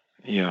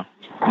 Yeah,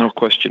 no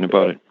question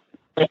about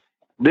it.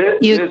 This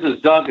is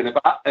Duncan.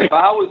 If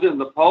I was in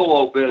the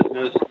polo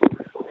business,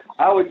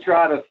 I would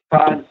try to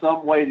find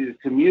some way to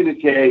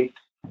communicate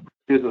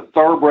to the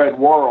thoroughbred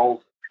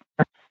world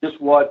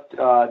just what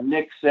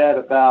Nick said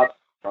about,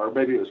 or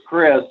maybe it was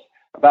Chris,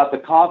 about the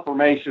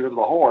conformation of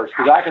the horse.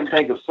 Because I can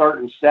think of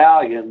certain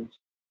stallions,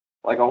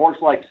 like a horse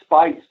like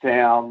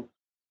Speightstown,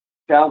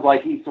 sounds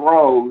like he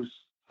throws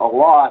a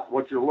lot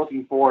what you're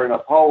looking for in a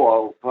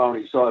polo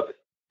pony. So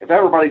if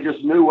everybody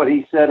just knew what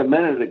he said a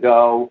minute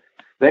ago,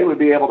 they would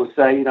be able to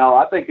say,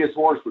 I think this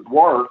horse would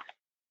work,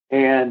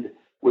 and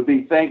would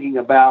be thinking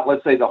about,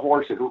 let's say the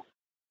horse that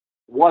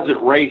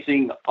wasn't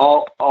racing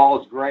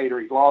all is great, or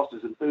he lost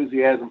his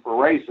enthusiasm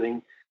for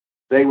racing,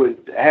 they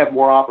would have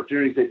more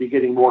opportunities. They'd be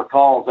getting more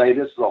calls. Hey,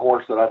 this is a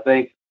horse that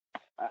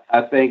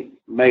I think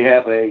may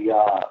have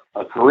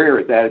a career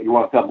at that if you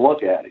want to come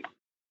look at him.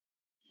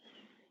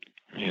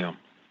 Yeah.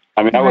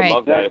 I mean, I would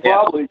love that.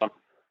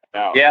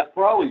 That's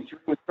probably true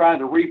with trying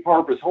to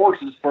repurpose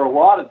horses for a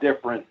lot of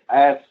different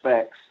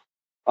aspects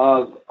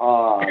of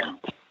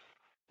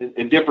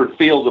in different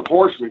fields of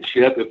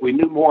horsemanship. If we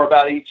knew more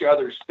about each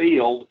other's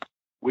field,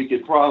 we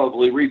could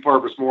probably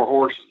repurpose more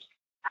horses.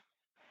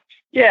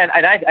 Yeah,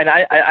 and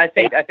I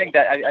think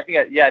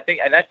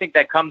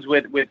that comes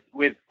with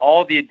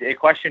all the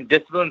equestrian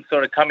disciplines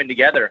sort of coming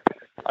together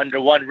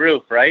under one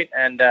roof, right?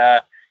 And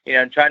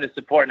and trying to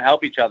support and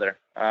help each other.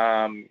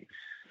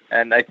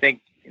 And I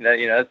think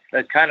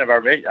that's kind of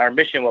our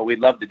mission, what we'd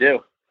love to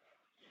do.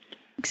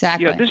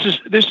 Exactly. Yeah,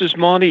 this is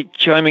Monty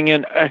chiming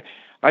in.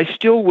 I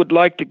still would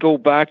like to go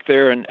back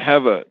there and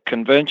have a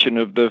convention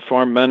of the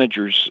Farm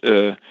Managers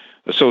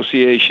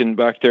Association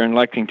back there in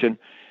Lexington,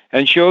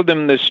 and show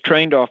them this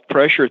trained off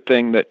pressure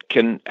thing that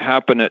can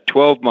happen at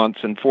 12 months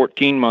and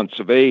 14 months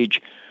of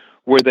age,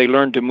 where they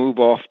learn to move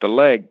off the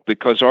leg,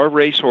 because our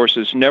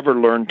racehorses never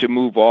learn to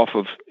move off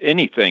of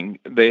anything.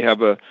 They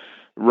have a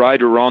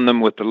rider on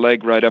them with the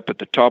leg right up at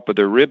the top of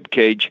their rib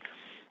cage,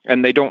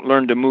 and they don't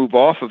learn to move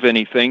off of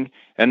anything.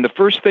 And the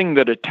first thing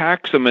that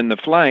attacks them in the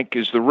flank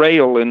is the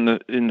rail in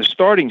the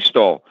starting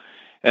stall.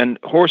 And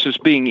horses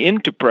being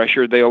into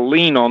pressure, they'll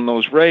lean on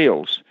those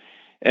rails.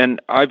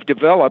 And I've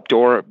developed,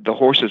 or the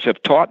horses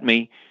have taught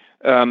me,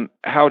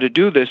 how to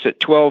do this at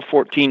 12,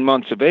 14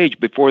 months of age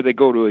before they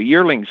go to a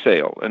yearling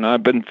sale. And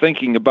I've been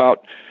thinking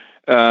about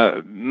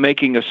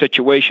making a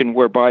situation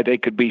whereby they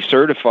could be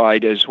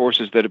certified as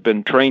horses that have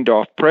been trained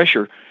off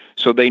pressure,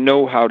 so they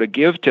know how to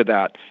give to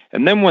that.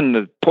 And then when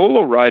the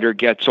polo rider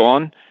gets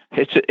on,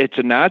 it's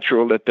a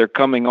natural that they're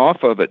coming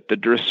off of it. The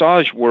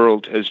dressage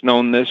world has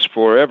known this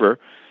forever.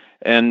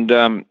 And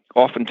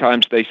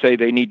oftentimes they say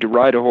they need to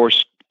ride a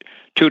horse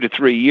 2 to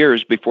 3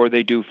 years before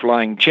they do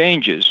flying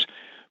changes.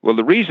 Well,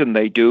 the reason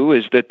they do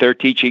is that they're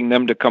teaching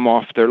them to come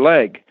off their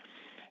leg.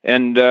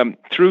 And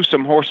through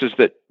some horses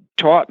that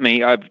taught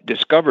me, I've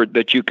discovered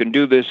that you can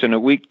do this in a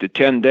week to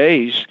 10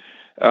 days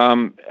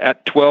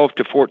at 12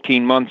 to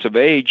 14 months of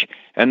age,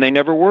 and they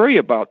never worry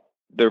about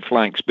their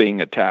flanks being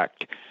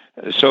attacked.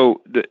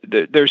 So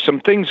there's some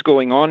things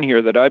going on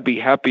here that I'd be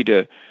happy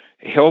to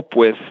help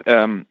with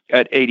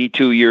at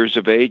 82 years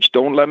of age.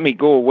 Don't let me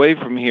go away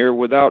from here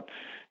without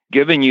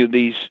giving you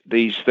these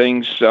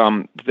things.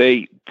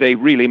 They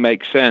really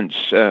make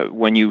sense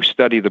when you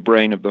study the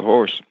brain of the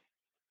horse.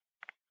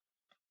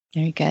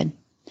 Very good.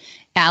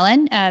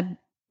 Alan,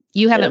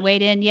 you haven't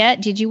weighed in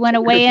yet. Did you want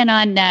to weigh in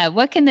on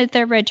what can the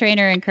thoroughbred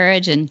trainer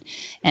encourage and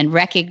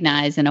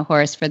recognize in a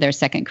horse for their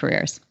second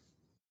careers?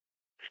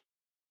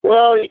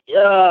 Well,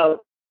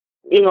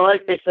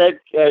 like they said,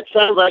 it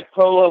sounds like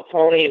polo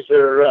ponies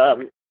are,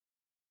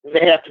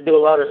 they have to do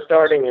a lot of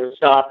starting and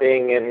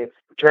stopping and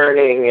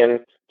turning. And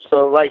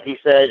so, like you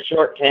said,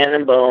 short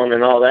cannon bone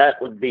and all that's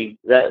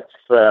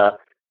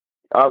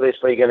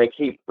obviously going to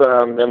keep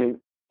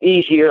them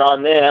easier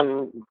on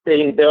them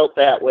being built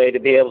that way to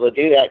be able to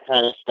do that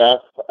kind of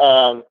stuff.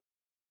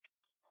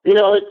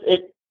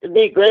 It'd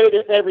be great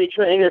if every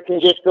trainer can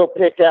just go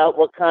pick out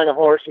what kind of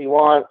horse he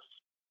wants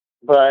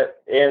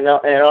But in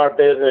our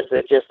business,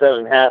 it just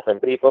doesn't happen.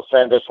 People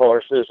send us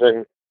horses,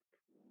 and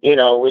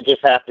we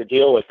just have to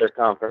deal with their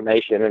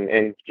conformation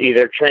and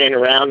either train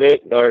around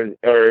it or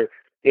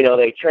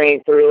they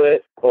train through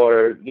it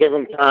or give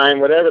them time,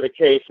 whatever the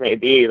case may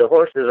be. The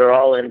horses are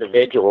all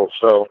individuals,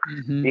 so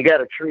you got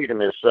to treat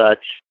them as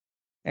such.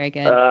 Very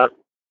good.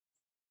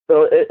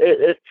 So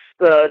it's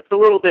a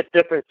little bit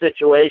different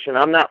situation.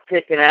 I'm not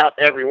picking out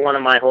every one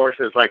of my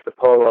horses like the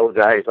polo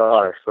guys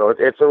are, so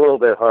it's a little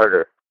bit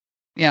harder.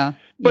 Yeah.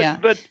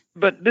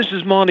 But this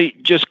is Monty.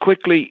 Just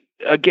quickly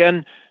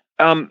again,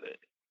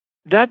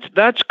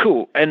 that's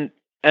cool. And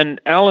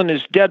Alan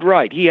is dead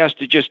right. He has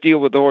to just deal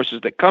with the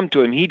horses that come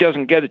to him. He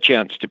doesn't get a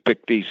chance to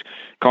pick these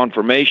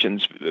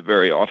conformations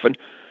very often.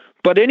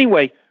 But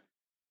anyway,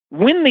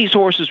 when these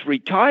horses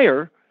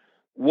retire,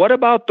 what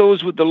about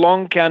those with the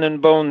long cannon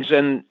bones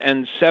and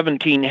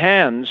 17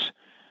 hands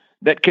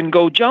that can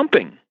go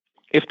jumping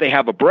if they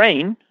have a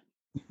brain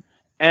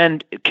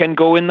and can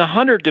go in the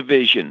hunter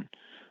division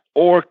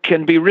or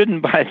can be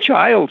ridden by a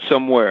child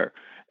somewhere?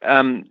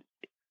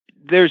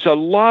 There's a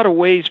lot of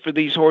ways for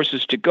these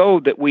horses to go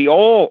that we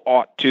all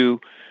ought to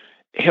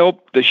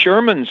help the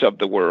Shermans of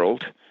the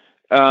world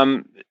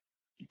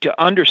to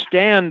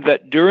understand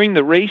that during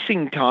the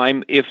racing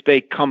time, if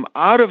they come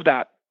out of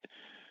that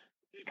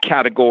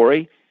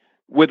category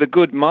with a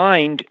good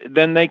mind,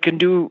 then they can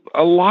do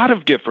a lot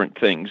of different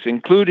things,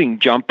 including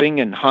jumping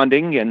and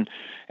hunting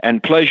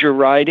and pleasure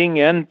riding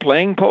and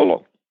playing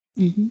polo.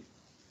 Mm-hmm.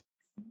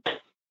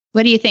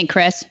 What do you think,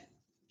 Chris?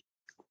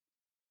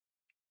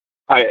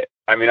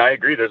 I mean, I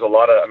agree. There's a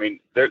lot of,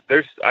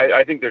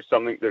 I think there's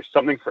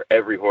something for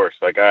every horse.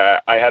 Like I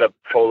had a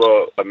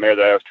mare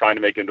that I was trying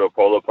to make into a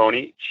polo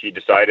pony. She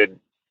decided,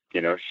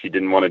 she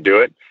didn't want to do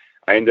it.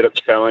 I ended up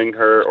selling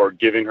her or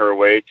giving her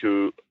away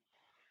to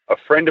a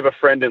friend of a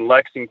friend in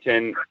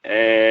Lexington.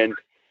 And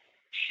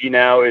she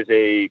now is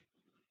a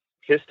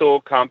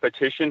pistol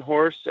competition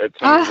horse at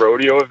some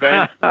rodeo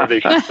event where they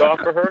shoot off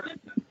for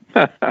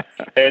her.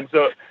 And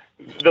so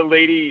the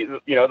lady,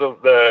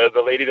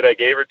 the lady that I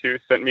gave her to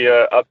sent me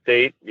a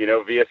update,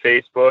 via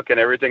Facebook and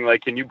everything.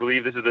 Like, can you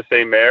believe this is the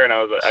same mare? And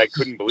I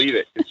couldn't believe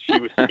it. She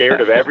was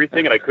scared of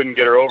everything, and I couldn't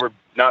get her over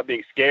not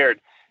being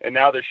scared. And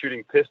now they're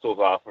shooting pistols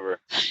off of her.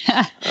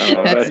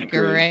 That's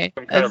great.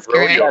 Some kind of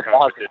rodeo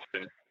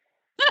competition.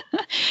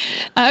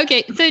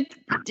 Okay, so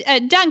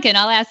Duncan,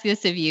 I'll ask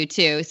this of you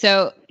too.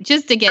 So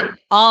just to get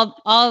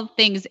all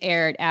things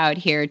aired out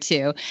here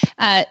too,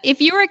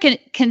 if you were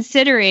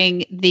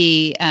considering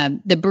the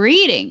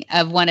breeding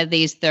of one of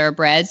these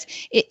thoroughbreds,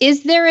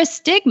 is there a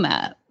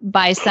stigma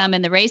by some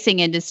in the racing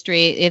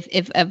industry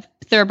if a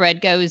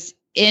thoroughbred goes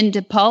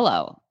into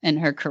polo in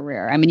her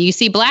career? I mean, you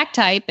see black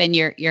type and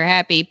you're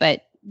happy,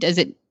 but does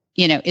it?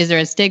 Is there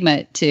a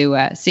stigma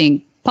to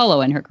seeing polo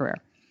in her career?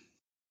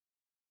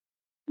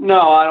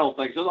 No, I don't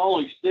think so. The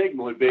only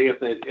stigma would be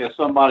if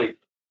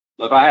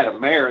I had a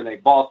mare and they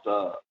bought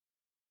the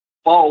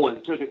foal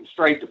and took it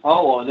straight to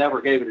polo and never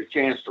gave it a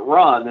chance to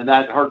run, then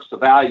that hurts the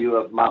value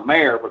of my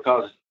mare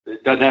because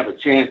it doesn't have a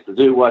chance to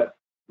do what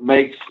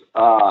makes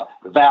the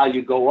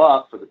value go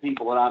up for the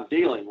people that I'm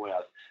dealing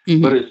with.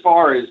 Mm-hmm. But as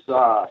far as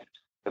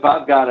if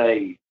I've got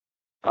a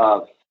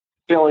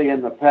filly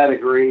in the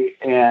pedigree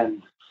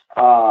and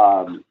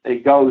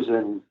it goes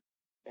and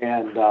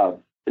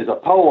is a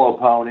polo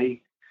pony,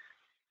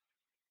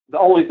 the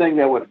only thing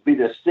that would be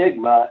the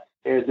stigma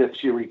is if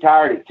she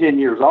retired at 10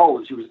 years old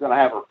and she was going to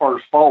have her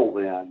first foal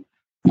then.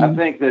 I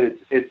think that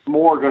it's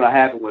more going to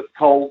happen with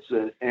colts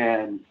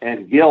and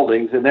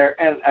geldings, and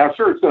I'm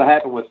sure it's going to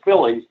happen with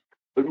fillies,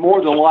 but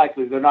more than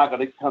likely they're not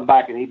going to come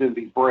back and even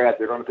be bred.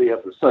 They're going to be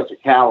of such a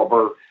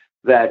caliber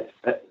that,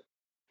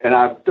 and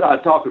I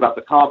talked about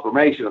the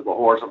conformation of the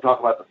horse. I'm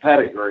talking about the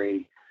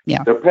pedigree.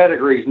 Yeah. The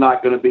pedigree is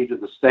not going to be to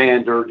the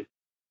standard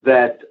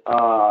that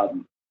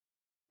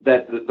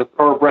the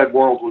thoroughbred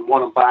world would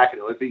want them back, and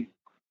it would be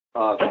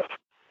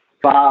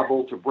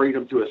viable to breed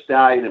them to a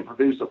stallion and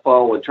produce a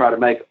foal and try to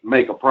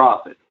make a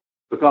profit.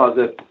 Because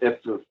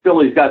if the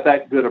filly's got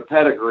that good a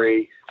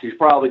pedigree, she's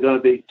probably going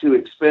to be too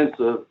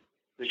expensive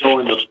to go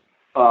into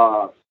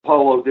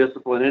polo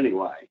discipline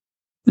anyway.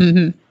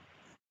 Mm-hmm.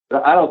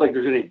 I don't think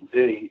there's any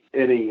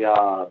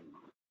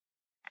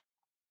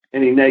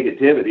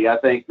negativity. I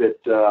think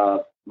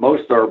that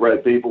most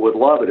thoroughbred people would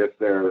love it if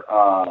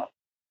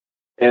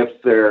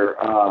their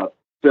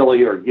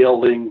filly or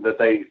gelding that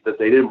they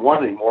didn't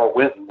want anymore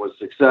went and was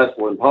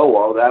successful in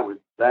polo.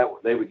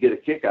 They would get a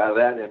kick out of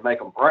that and make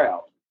them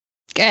proud.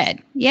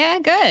 Good. Yeah,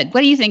 good.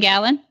 What do you think,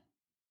 Alan?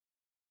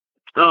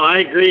 Oh, I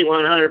agree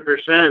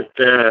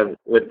 100%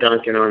 with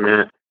Duncan on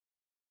that.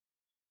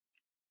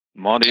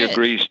 Monty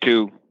agrees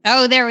too.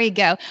 Oh, there we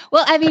go.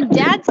 Well, I mean,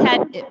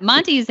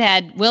 Monty's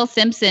had Will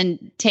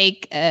Simpson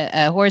take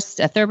a horse,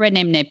 a thoroughbred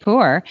named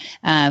Napur,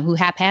 who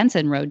Hap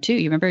Hansen rode too.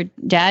 You remember,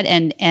 Dad?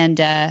 And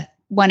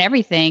won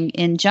everything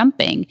in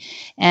jumping.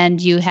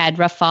 And you had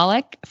Rough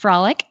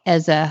Frolic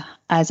as a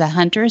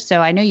hunter.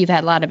 So I know you've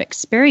had a lot of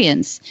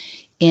experience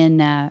in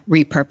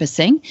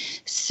repurposing.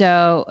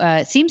 So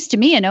it seems to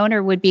me an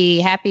owner would be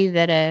happy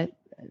that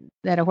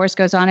that a horse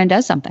goes on and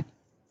does something.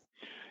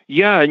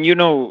 Yeah, and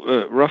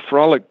Rough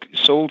Frolic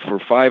sold for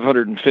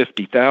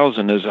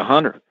 $550,000 as a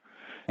hunter.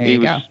 He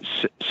was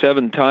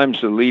 7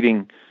 times the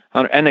leading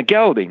hunter and a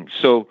gelding.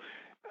 So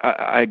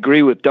I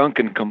agree with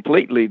Duncan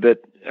completely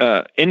that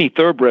any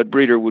thoroughbred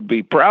breeder would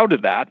be proud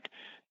of that.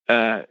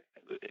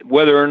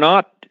 Whether or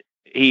not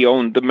he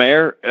owned the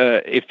mare,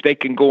 if they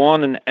can go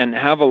on and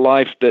have a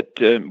life that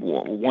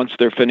once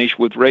they're finished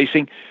with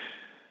racing,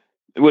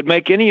 it would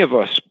make any of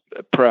us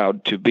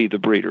proud to be the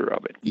breeder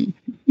of it.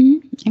 Mm-hmm.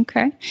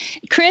 Okay.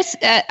 Chris,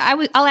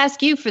 I'll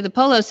ask you for the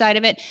polo side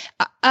of it.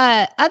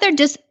 Other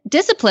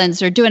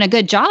disciplines are doing a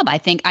good job, I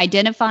think,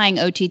 identifying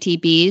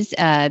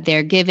OTTBs.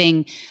 They're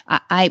giving,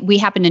 we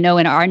happen to know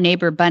in our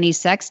neighbor, Bunny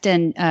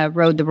Sexton,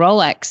 rode the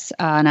Rolex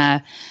on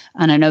an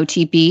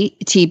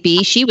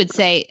OTB. She would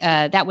say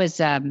that was,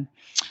 she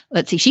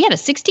had a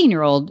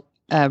 16-year-old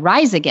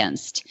rise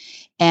against,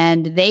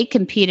 and they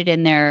competed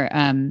in their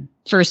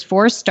first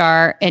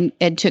 4-star and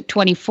took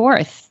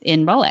 24th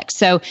in Rolex.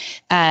 So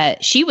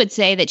she would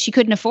say that she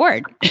couldn't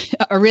afford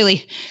a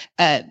really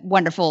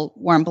wonderful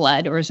warm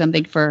blood or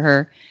something for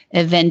her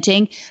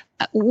eventing.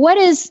 What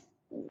is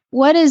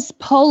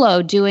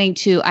polo doing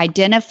to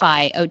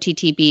identify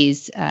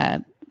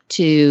OTTBs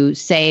to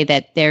say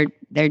that they're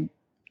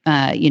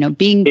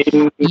being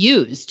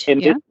used in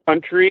this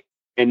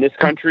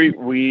country?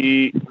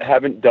 We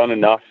haven't done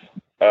enough.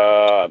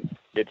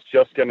 It's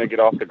just going to get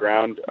off the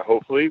ground,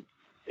 hopefully.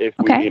 If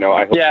we,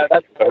 I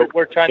hope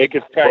we're trying to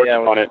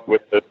on it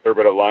with the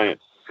Thoroughbred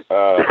Alliance,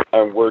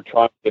 and we're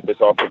trying to get this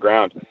off the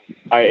ground.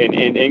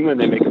 In England,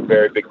 they make a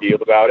very big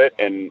deal about it,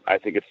 and I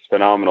think it's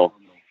phenomenal.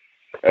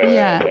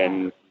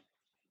 And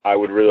I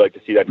would really like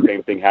to see that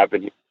same thing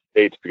happen here in the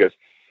States, because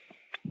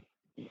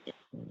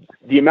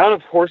the amount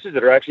of horses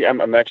that are actually,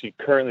 I'm actually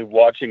currently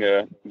watching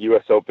a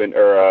U.S. Open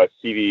or a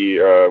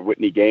CV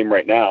Whitney game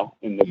right now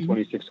in the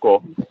 26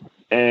 school,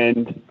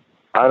 and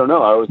I don't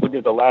know. I was looking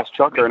at the last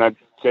chukker, and I'd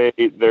say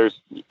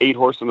there's 8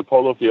 horses in the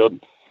polo field.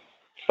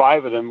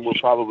 5 of them were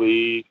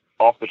probably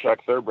off the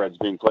track thoroughbreds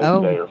being played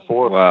today, or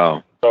 4.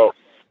 Wow. So,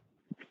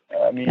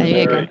 I mean,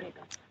 they're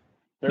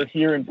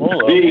here in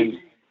polo, and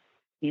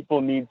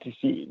people need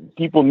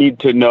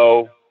to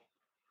know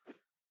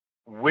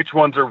which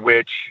ones are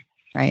which.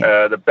 Right.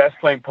 The best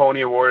playing pony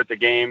award at the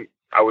game,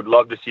 I would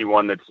love to see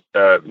one that's,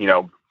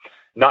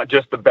 not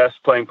just the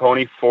best playing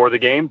pony for the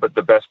game, but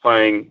the best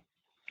playing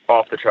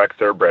off the track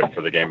thoroughbred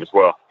for the game as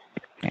well.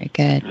 Very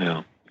good.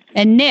 Yeah.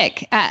 And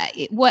Nick,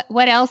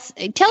 what else?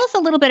 Tell us a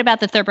little bit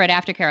about the Thoroughbred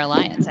Aftercare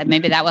Alliance, and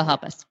maybe that will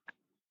help us.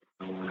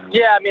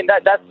 Yeah,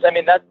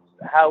 that's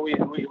how we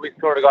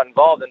sort of got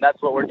involved, and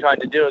that's what we're trying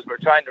to do. Is we're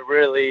trying to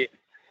really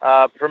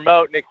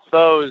promote and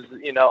expose,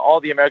 all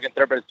the American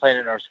thoroughbreds playing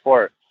in our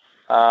sport.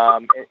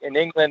 In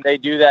England, they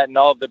do that in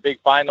all of the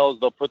big finals.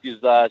 They'll put these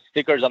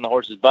stickers on the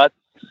horses' butts,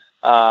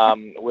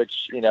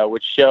 which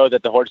show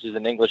that the horse is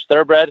an English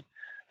thoroughbred.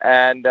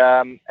 And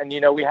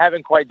we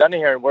haven't quite done it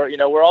here. And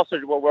we're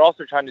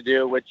also trying to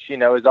do, which,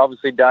 is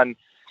obviously done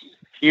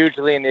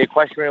hugely in the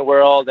equestrian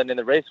world and in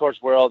the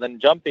racehorse world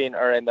and jumping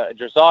or in the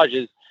dressage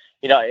is,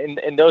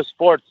 in those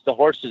sports, the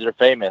horses are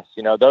famous.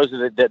 Those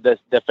are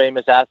the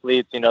famous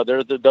athletes, those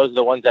are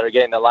the ones that are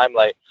getting the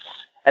limelight.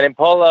 And in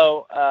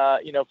polo,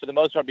 for the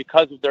most part,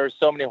 because there are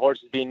so many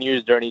horses being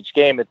used during each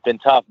game, it's been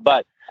tough.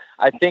 But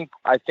I think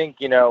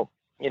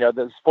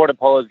the sport of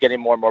polo is getting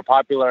more and more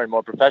popular and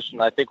more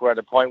professional. I think we're at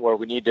a point where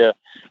we need to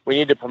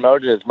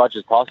promote it as much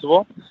as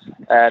possible,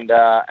 and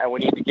we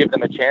need to give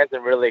them a chance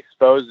and really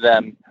expose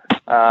them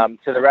to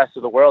the rest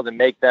of the world and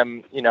make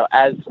them,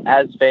 as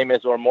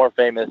famous or more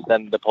famous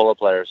than the polo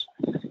players.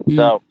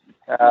 So,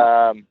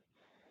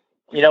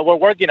 we're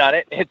working on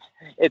it.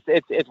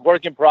 It's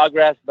work in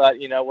progress, but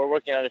we're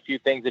working on a few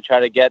things to try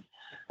to get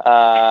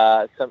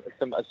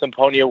some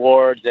pony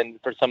awards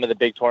and for some of the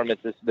big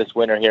tournaments this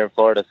winter here in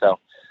Florida. So.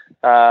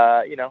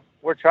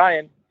 We're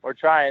trying.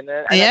 And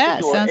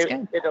sounds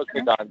good. It'll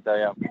kick on. So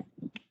yeah.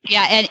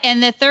 Yeah,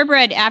 and the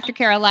Thoroughbred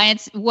Aftercare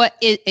Alliance,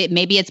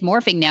 maybe it's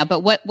morphing now,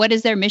 but what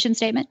is their mission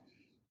statement?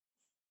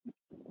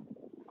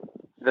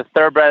 The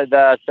Thoroughbred.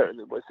 Say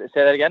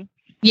that again.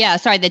 Yeah,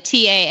 sorry. The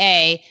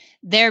TAA.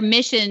 Their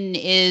mission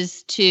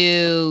is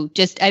to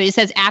just. It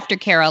says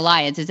Aftercare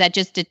Alliance. Is that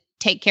just to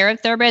take care of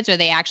thoroughbreds, or are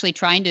they actually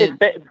trying to?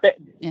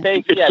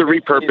 It's to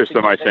repurpose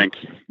them, I think.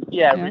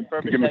 Yeah,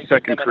 give them a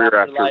second career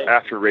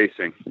after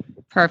racing.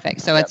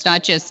 Perfect. So it's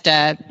not just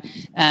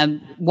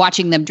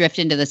watching them drift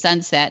into the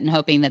sunset and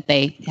hoping that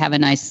they have a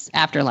nice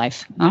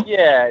afterlife. Huh?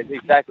 Yeah,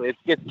 exactly.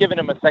 It's giving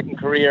them a second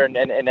career in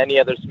any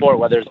other sport,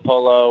 whether it's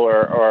polo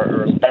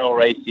or barrel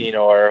racing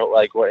or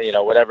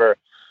whatever,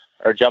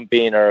 or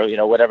jumping or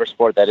whatever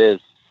sport that is.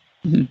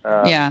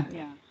 Yeah.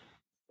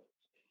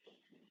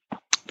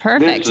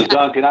 Perfect. This is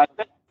Duncan. I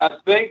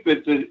think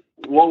that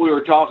what we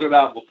were talking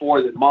about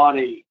before that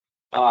Monty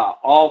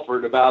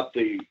offered about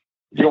the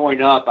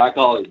join up, I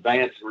call it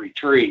advanced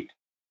retreat.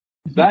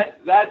 That's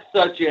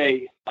such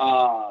a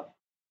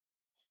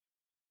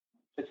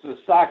it's the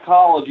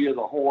psychology of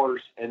the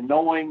horse and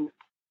knowing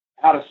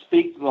how to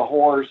speak to the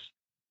horse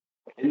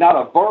in not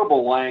a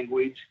verbal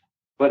language,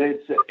 but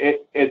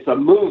it's a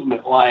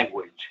movement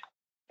language,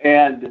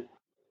 and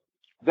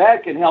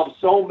that can help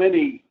so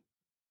many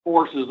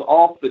horses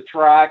off the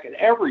track and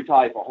every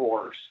type of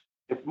horse.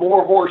 If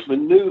more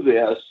horsemen knew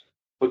this,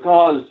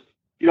 because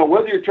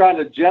whether you're trying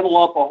to gentle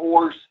up a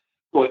horse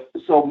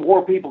so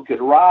more people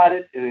could ride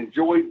it and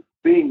enjoy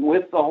being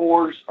with the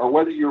horse, or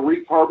whether you're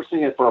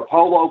repurposing it for a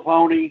polo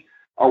pony,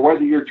 or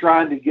whether you're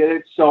trying to get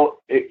it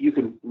so you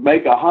can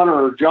make a hunter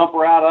or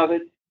jumper out of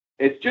it,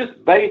 it's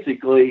just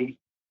basically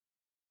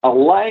a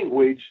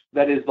language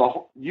that is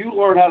you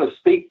learn how to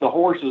speak the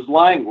horse's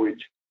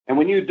language. And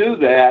when you do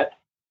that,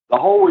 the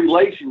whole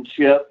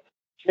relationship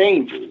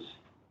changes.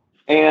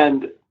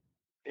 And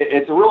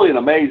it's really an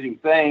amazing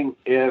thing.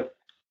 If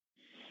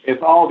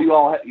all of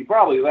you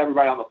probably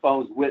everybody on the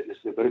phone's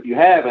witnessed it, but if you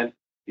haven't,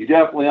 you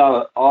definitely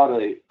ought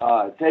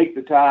to take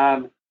the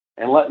time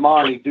and let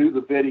Monty do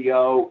the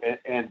video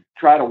and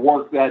try to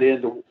work that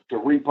into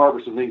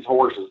repurposing these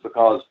horses,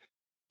 because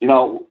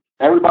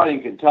everybody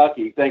in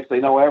Kentucky thinks they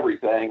know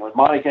everything. When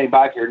Monty came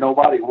back here,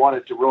 nobody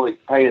wanted to really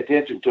pay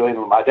attention to him.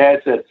 And my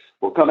dad said,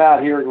 "Well, come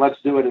out here and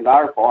let's do it at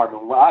our farm."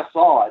 And when I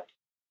saw it,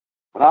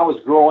 when I was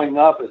growing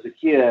up as a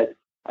kid,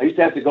 I used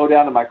to have to go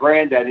down to my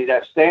granddad. He'd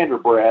have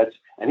standardbreds,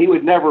 and he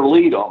would never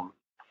lead them.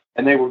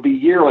 And they would be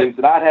yearlings,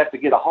 and I'd have to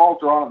get a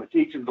halter on them and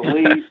teach them to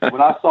lead.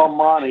 When I saw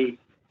Monty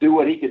do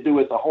what he could do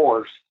with the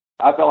horse,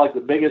 I felt like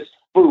the biggest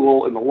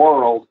fool in the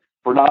world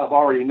for not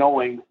already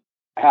knowing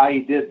how he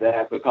did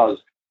that, because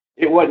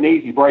it wasn't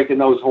easy breaking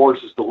those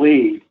horses to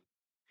lead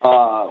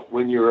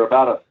when you're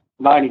about a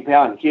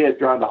 90-pound kid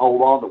trying to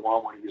hold on to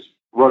one when he was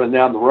running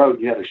down the road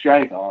and you had a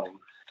shank on him.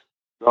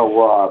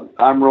 So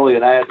I'm really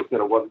an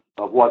advocate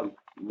of what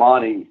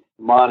Monty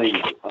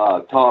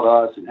taught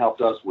us and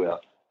helped us with.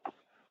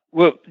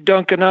 Well,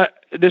 Duncan,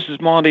 this is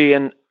Monty,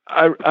 and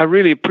I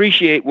really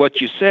appreciate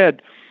what you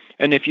said.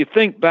 And if you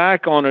think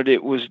back on it,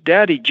 it was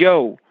Daddy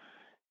Joe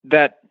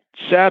that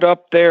sat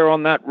up there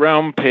on that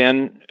round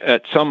pen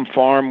at some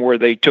farm where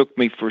they took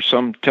me for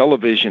some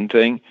television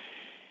thing,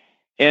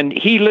 and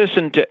he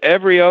listened to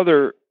every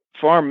other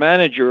farm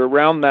manager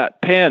around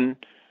that pen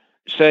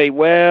say,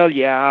 "Well,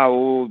 yeah,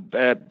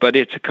 but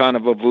it's a kind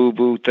of a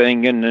boo-boo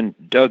thing, and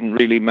it doesn't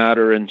really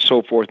matter," and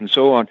so forth and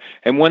so on.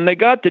 And when they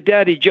got to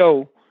Daddy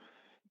Joe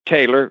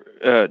Taylor,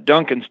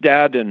 Duncan's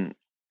dad and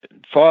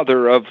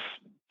father of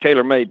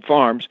TaylorMade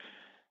Farms,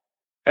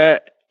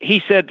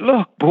 he said,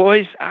 "Look,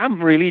 boys,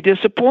 I'm really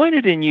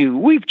disappointed in you.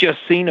 We've just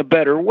seen a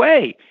better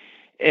way.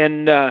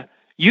 And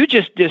you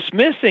just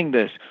dismissing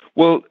this."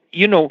 Well,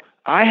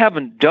 I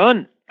haven't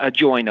done a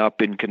join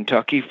up in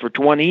Kentucky for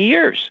 20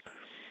 years.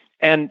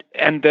 And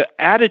the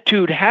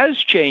attitude has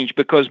changed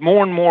because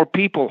more and more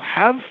people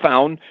have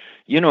found,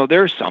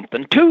 there's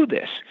something to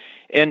this.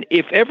 And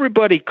if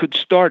everybody could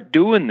start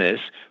doing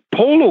this,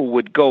 polo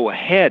would go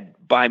ahead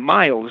by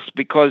miles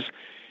because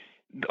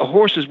the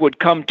horses would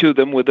come to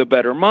them with a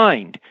better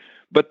mind.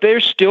 But they're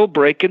still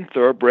breaking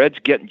thoroughbreds,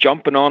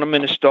 jumping on them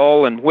in a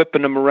stall and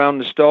whipping them around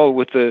the stall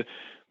with a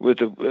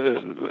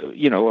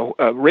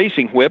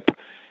racing whip,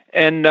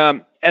 and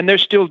they're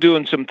still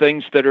doing some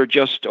things that are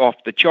just off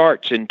the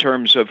charts in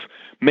terms of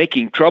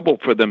making trouble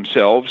for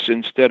themselves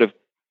instead of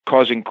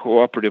causing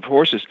cooperative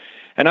horses.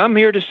 And I'm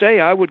here to say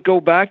I would go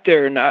back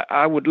there, and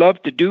I would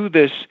love to do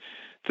this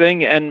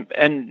thing. And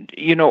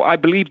I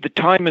believe the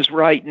time is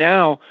right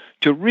now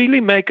to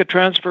really make a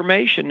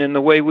transformation in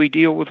the way we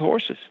deal with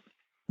horses.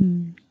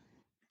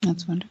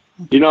 That's wonderful.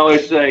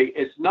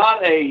 It's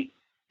not an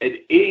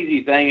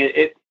easy thing.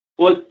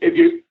 What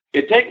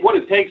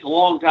it takes a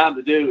long time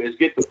to do is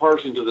get the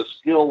person to the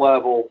skill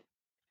level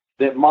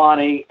that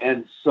Monty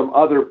and some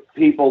other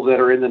people that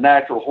are in the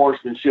natural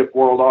horsemanship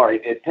world are.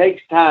 It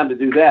takes time to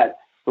do that.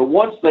 But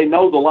once they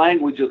know the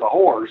language of the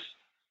horse,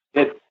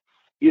 it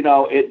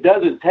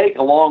doesn't take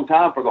a long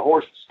time for the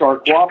horse to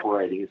start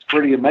cooperating. It's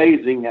pretty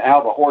amazing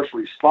how the horse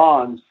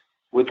responds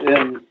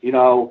within,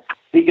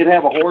 he can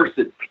have a horse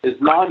that is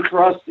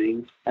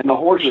non-trusting, and the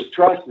horse is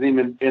trusting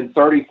him in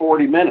 30,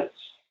 40 minutes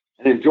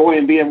and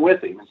enjoying being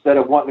with him instead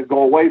of wanting to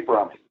go away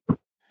from him.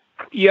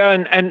 Yeah,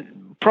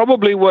 and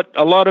probably what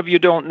a lot of you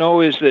don't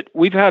know is that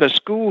we've had a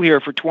school here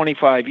for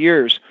 25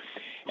 years.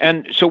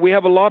 And so we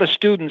have a lot of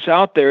students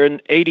out there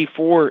and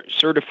 84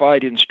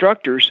 certified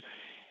instructors.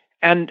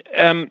 And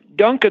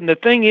Duncan, the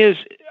thing is,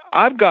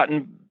 I've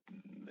gotten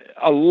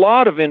a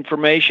lot of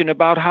information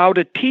about how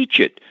to teach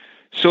it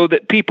so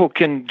that people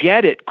can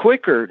get it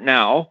quicker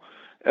now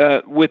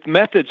with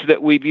methods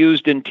that we've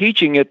used in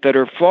teaching it that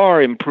are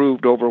far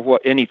improved over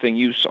anything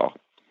you saw.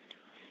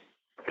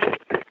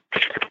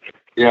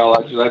 Yeah,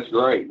 that's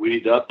great. We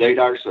need to update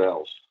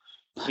ourselves.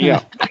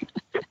 Yeah.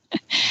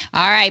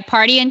 All right,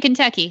 party in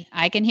Kentucky.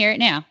 I can hear it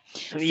now.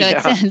 So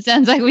it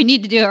sounds like we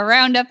need to do a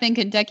roundup in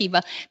Kentucky.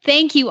 But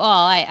thank you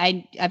all.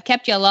 I've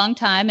kept you a long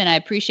time, and I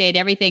appreciate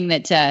everything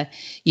that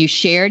you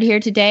shared here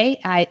today.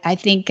 I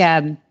think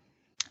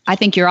I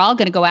think you're all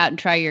going to go out and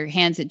try your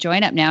hands at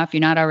Join Up now if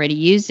you're not already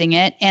using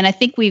it. And I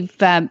think we've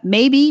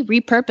maybe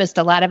repurposed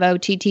a lot of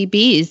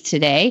OTTBs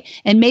today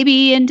and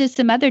maybe into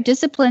some other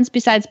disciplines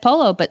besides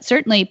polo. But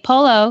certainly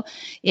polo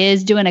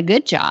is doing a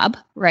good job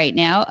right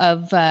now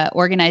of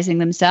organizing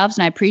themselves.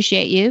 And I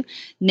appreciate you,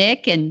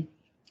 Nick and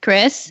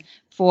Chris,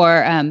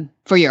 for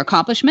your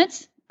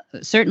accomplishments,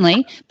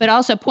 certainly, but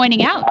also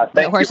pointing out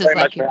that horses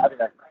like you.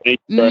 Thank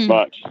you very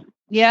much.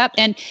 Yep.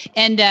 And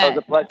it was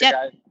a pleasure,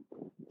 guys.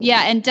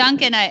 Yeah, and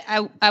Duncan,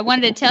 I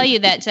wanted to tell you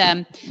that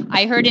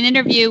I heard an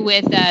interview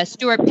with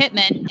Stuart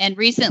Pittman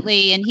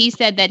recently, and he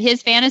said that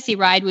his fantasy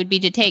ride would be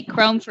to take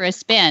Chrome for a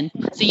spin.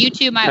 So you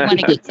two might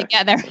want to get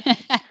together.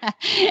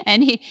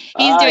 And he's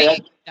doing a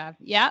good job.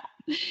 Yeah.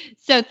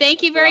 So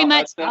thank you very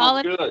much. That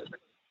sounds good.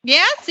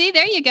 Yeah, see,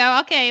 there you go.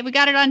 Okay, we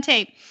got it on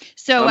tape.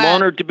 So I'm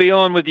honored to be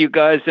on with you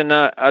guys, and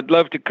I'd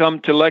love to come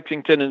to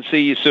Lexington and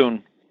see you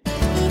soon.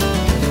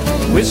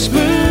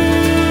 Whisper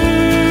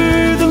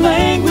the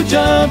language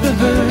of the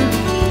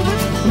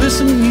herd.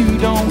 Listen, you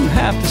don't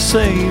have to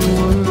say a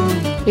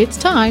word. It's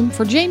time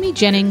for Jamie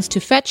Jennings to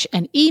fetch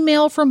an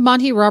email from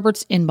Monty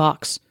Roberts'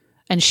 inbox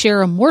and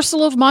share a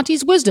morsel of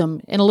Monty's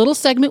wisdom in a little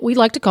segment we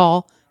like to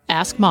call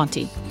Ask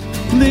Monty.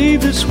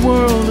 Leave this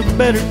world a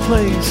better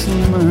place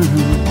and learn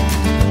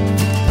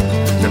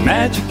the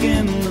magic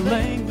in the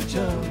language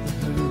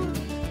of the herd.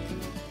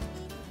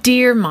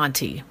 Dear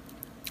Monty,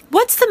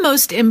 what's the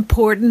most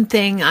important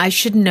thing I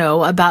should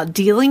know about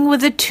dealing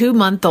with a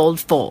 2-month-old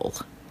foal?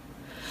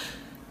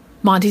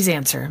 Monty's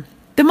answer.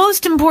 The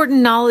most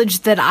important knowledge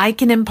that I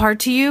can impart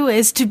to you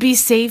is to be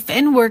safe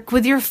and work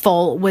with your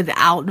foal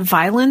without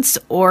violence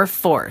or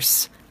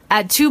force.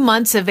 At 2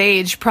 months of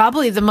age,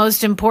 probably the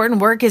most important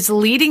work is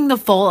leading the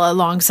foal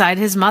alongside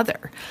his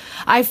mother.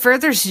 I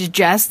further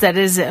suggest that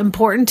it is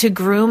important to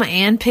groom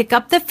and pick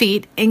up the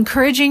feet,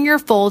 encouraging your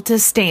foal to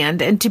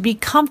stand and to be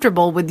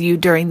comfortable with you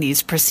during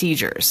these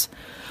procedures.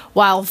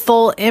 While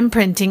foal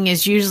imprinting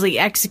is usually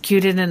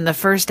executed in the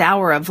first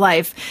hour of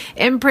life,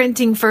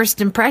 imprinting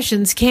first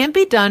impressions can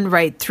be done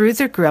right through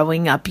their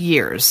growing up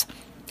years.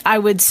 I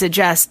would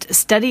suggest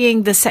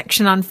studying the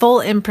section on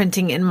foal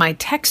imprinting in my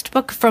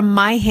textbook From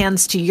My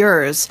Hands to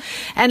Yours,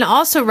 and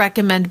also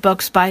recommend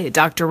books by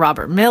Dr.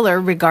 Robert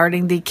Miller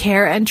regarding the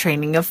care and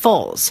training of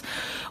foals.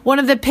 One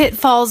of the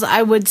pitfalls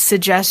I would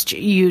suggest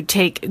you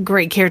take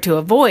great care to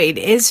avoid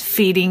is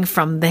feeding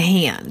from the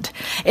hand.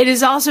 It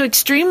is also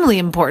extremely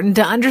important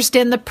to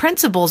understand the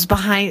principles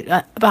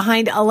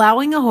behind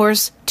allowing a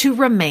horse to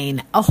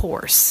remain a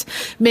horse.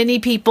 Many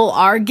people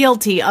are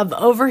guilty of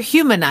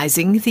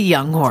overhumanizing the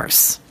young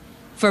horse.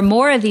 For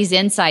more of these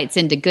insights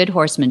into good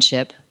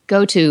horsemanship,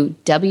 go to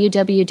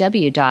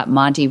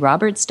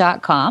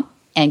www.montyroberts.com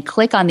and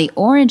click on the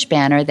orange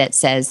banner that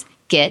says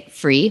Get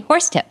Free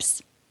Horse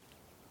Tips.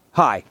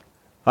 Hi,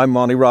 I'm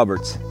Monty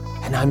Roberts,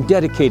 and I'm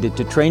dedicated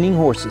to training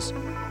horses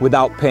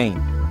without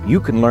pain. You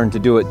can learn to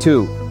do it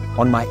too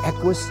on my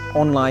Equus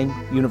Online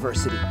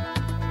University.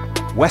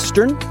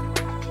 Western,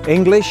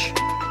 English,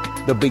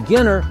 the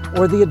beginner,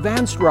 or the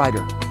advanced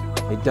rider.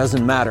 It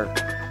doesn't matter.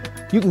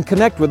 You can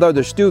connect with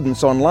other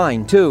students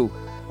online too,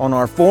 on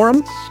our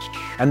forum,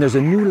 and there's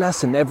a new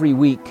lesson every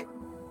week.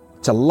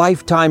 It's a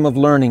lifetime of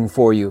learning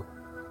for you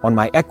on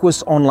my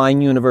Equus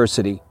Online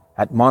University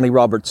at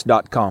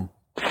montyroberts.com.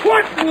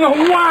 What in the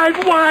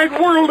wide, wide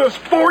world of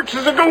sports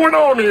is going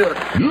on here?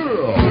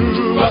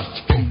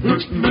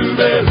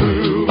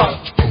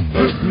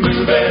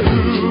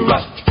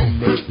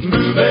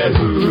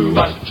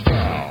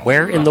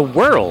 Where in the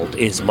world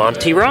is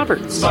Monty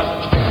Roberts?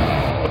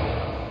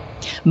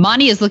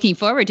 Monty is looking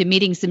forward to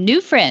meeting some new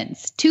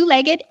friends,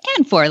 2-legged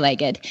and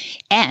 4-legged.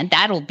 And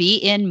that'll be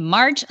in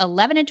March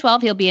 11 and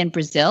 12. He'll be in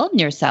Brazil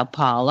near Sao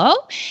Paulo.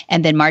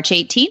 And then March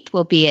 18th,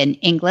 we'll be in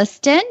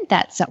Ingliston.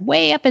 That's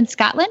way up in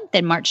Scotland.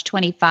 Then March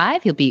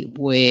 25, he'll be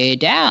way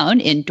down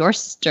in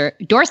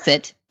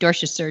Dorset,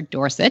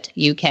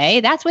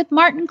 UK. That's with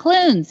Martin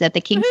Clunes at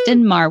the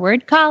Kingston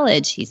Marward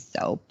College. He's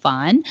so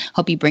fun.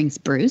 Hope he brings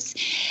Bruce.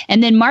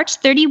 And then March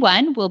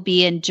 31, we'll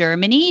be in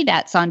Germany.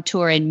 That's on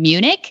tour in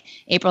Munich.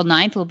 April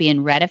 9th, we'll be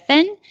in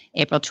Redefin.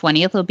 April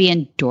 20th will be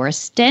in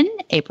Dorsten.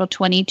 April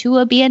 22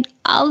 will be in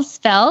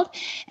Alsfeld.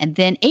 And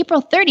then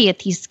April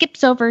 30th, he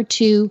skips over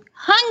to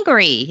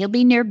Hungary. He'll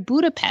be near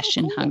Budapest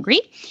in Hungary.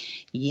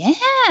 Yeah,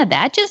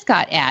 that just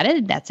got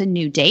added. That's a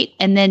new date.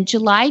 And then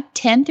July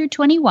 10 through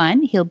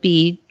 21, he'll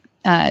be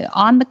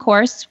on the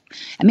course.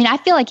 I mean, I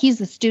feel like he's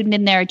the student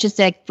in there just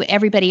like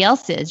everybody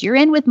else is. You're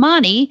in with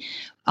Monty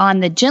on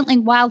the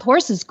Gentling Wild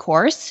Horses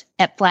course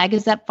at Flag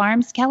Is Up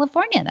Farms,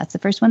 California. That's the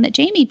first one that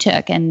Jamie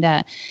took,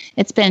 and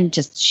it's been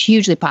just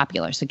hugely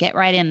popular, so get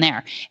right in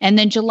there. And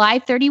then July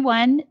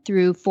 31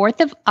 through 4th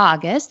of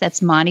August,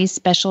 that's Monty's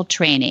special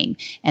training,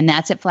 and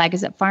that's at Flag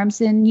Is Up Farms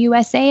in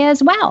USA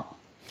as well.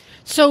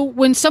 So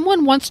when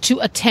someone wants to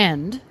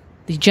attend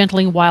the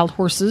Gentling Wild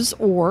Horses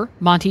or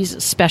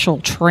Monty's special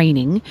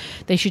training,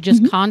 they should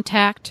just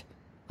contact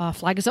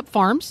Flag Is Up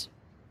Farms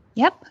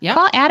Yep.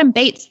 Call Adam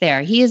Bates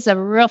there. He is a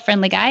real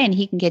friendly guy, and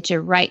he can get you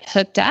right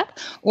hooked up.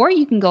 Or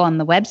you can go on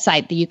the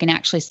website that you can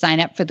actually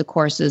sign up for the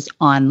courses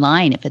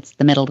online if it's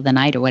the middle of the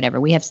night or whatever.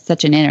 We have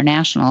such an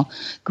international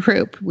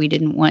group. We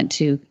didn't want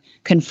to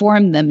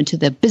conform them to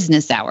the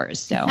business hours.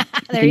 So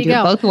there you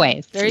go. It both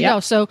ways. There you go.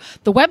 So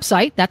the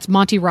website, that's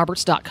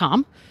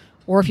montyroberts.com.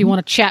 Or if you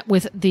want to chat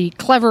with the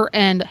clever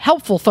and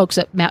helpful folks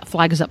at Matt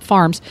Flag Is Up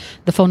Farms,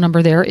 the phone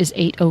number there is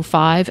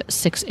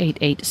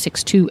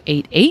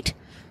 805-688-6288.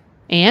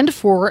 And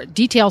for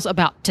details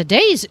about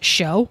today's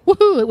show,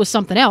 it was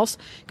something else,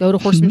 go to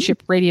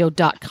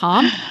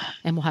horsemanshipradio.com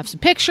and we'll have some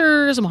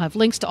pictures and we'll have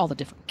links to all the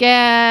different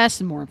guests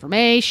and more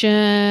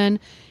information.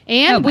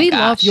 And we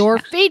love your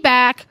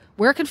feedback.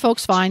 Where can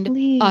folks find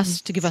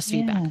us to give us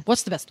feedback?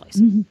 What's the best place?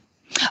 Mm-hmm.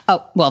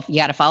 Oh, well, you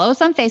got to follow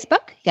us on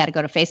Facebook. You got to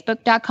go to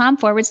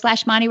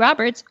facebook.com/Monty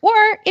Roberts. Or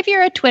if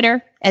you're a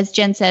Twitter, as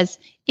Jen says,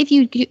 if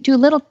you do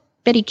little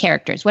bitty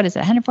characters, what is it,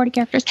 140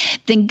 characters?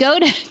 Then go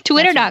to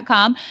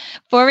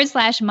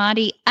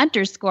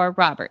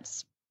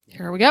twitter.com/Monty_Roberts.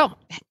 Here we go.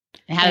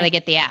 And how do they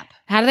get the app?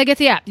 How do they get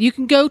the app? You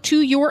can go to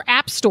your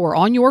app store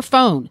on your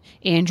phone,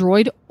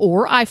 Android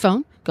or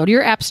iPhone. Go to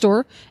your app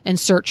store and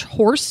search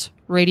Horse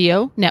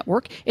Radio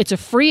Network. It's a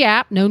free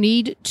app. No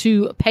need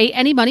to pay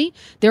any money.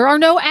 There are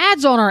no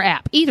ads on our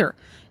app either.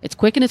 It's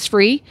quick and it's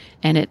free,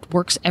 and it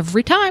works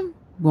every time. You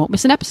won't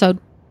miss an episode.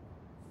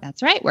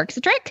 That's right. Works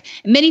the trick.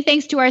 Many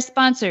thanks to our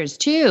sponsors,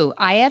 too.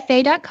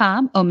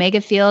 IFA.com,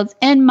 Omega Fields,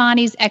 and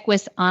Monty's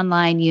Equus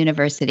Online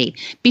University.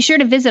 Be sure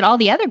to visit all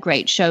the other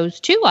great shows,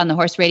 too, on the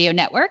Horse Radio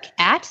Network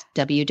at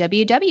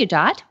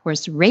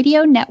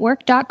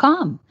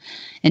www.horseradionetwork.com.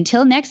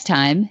 Until next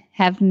time,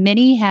 have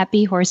many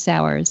happy horse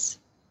hours.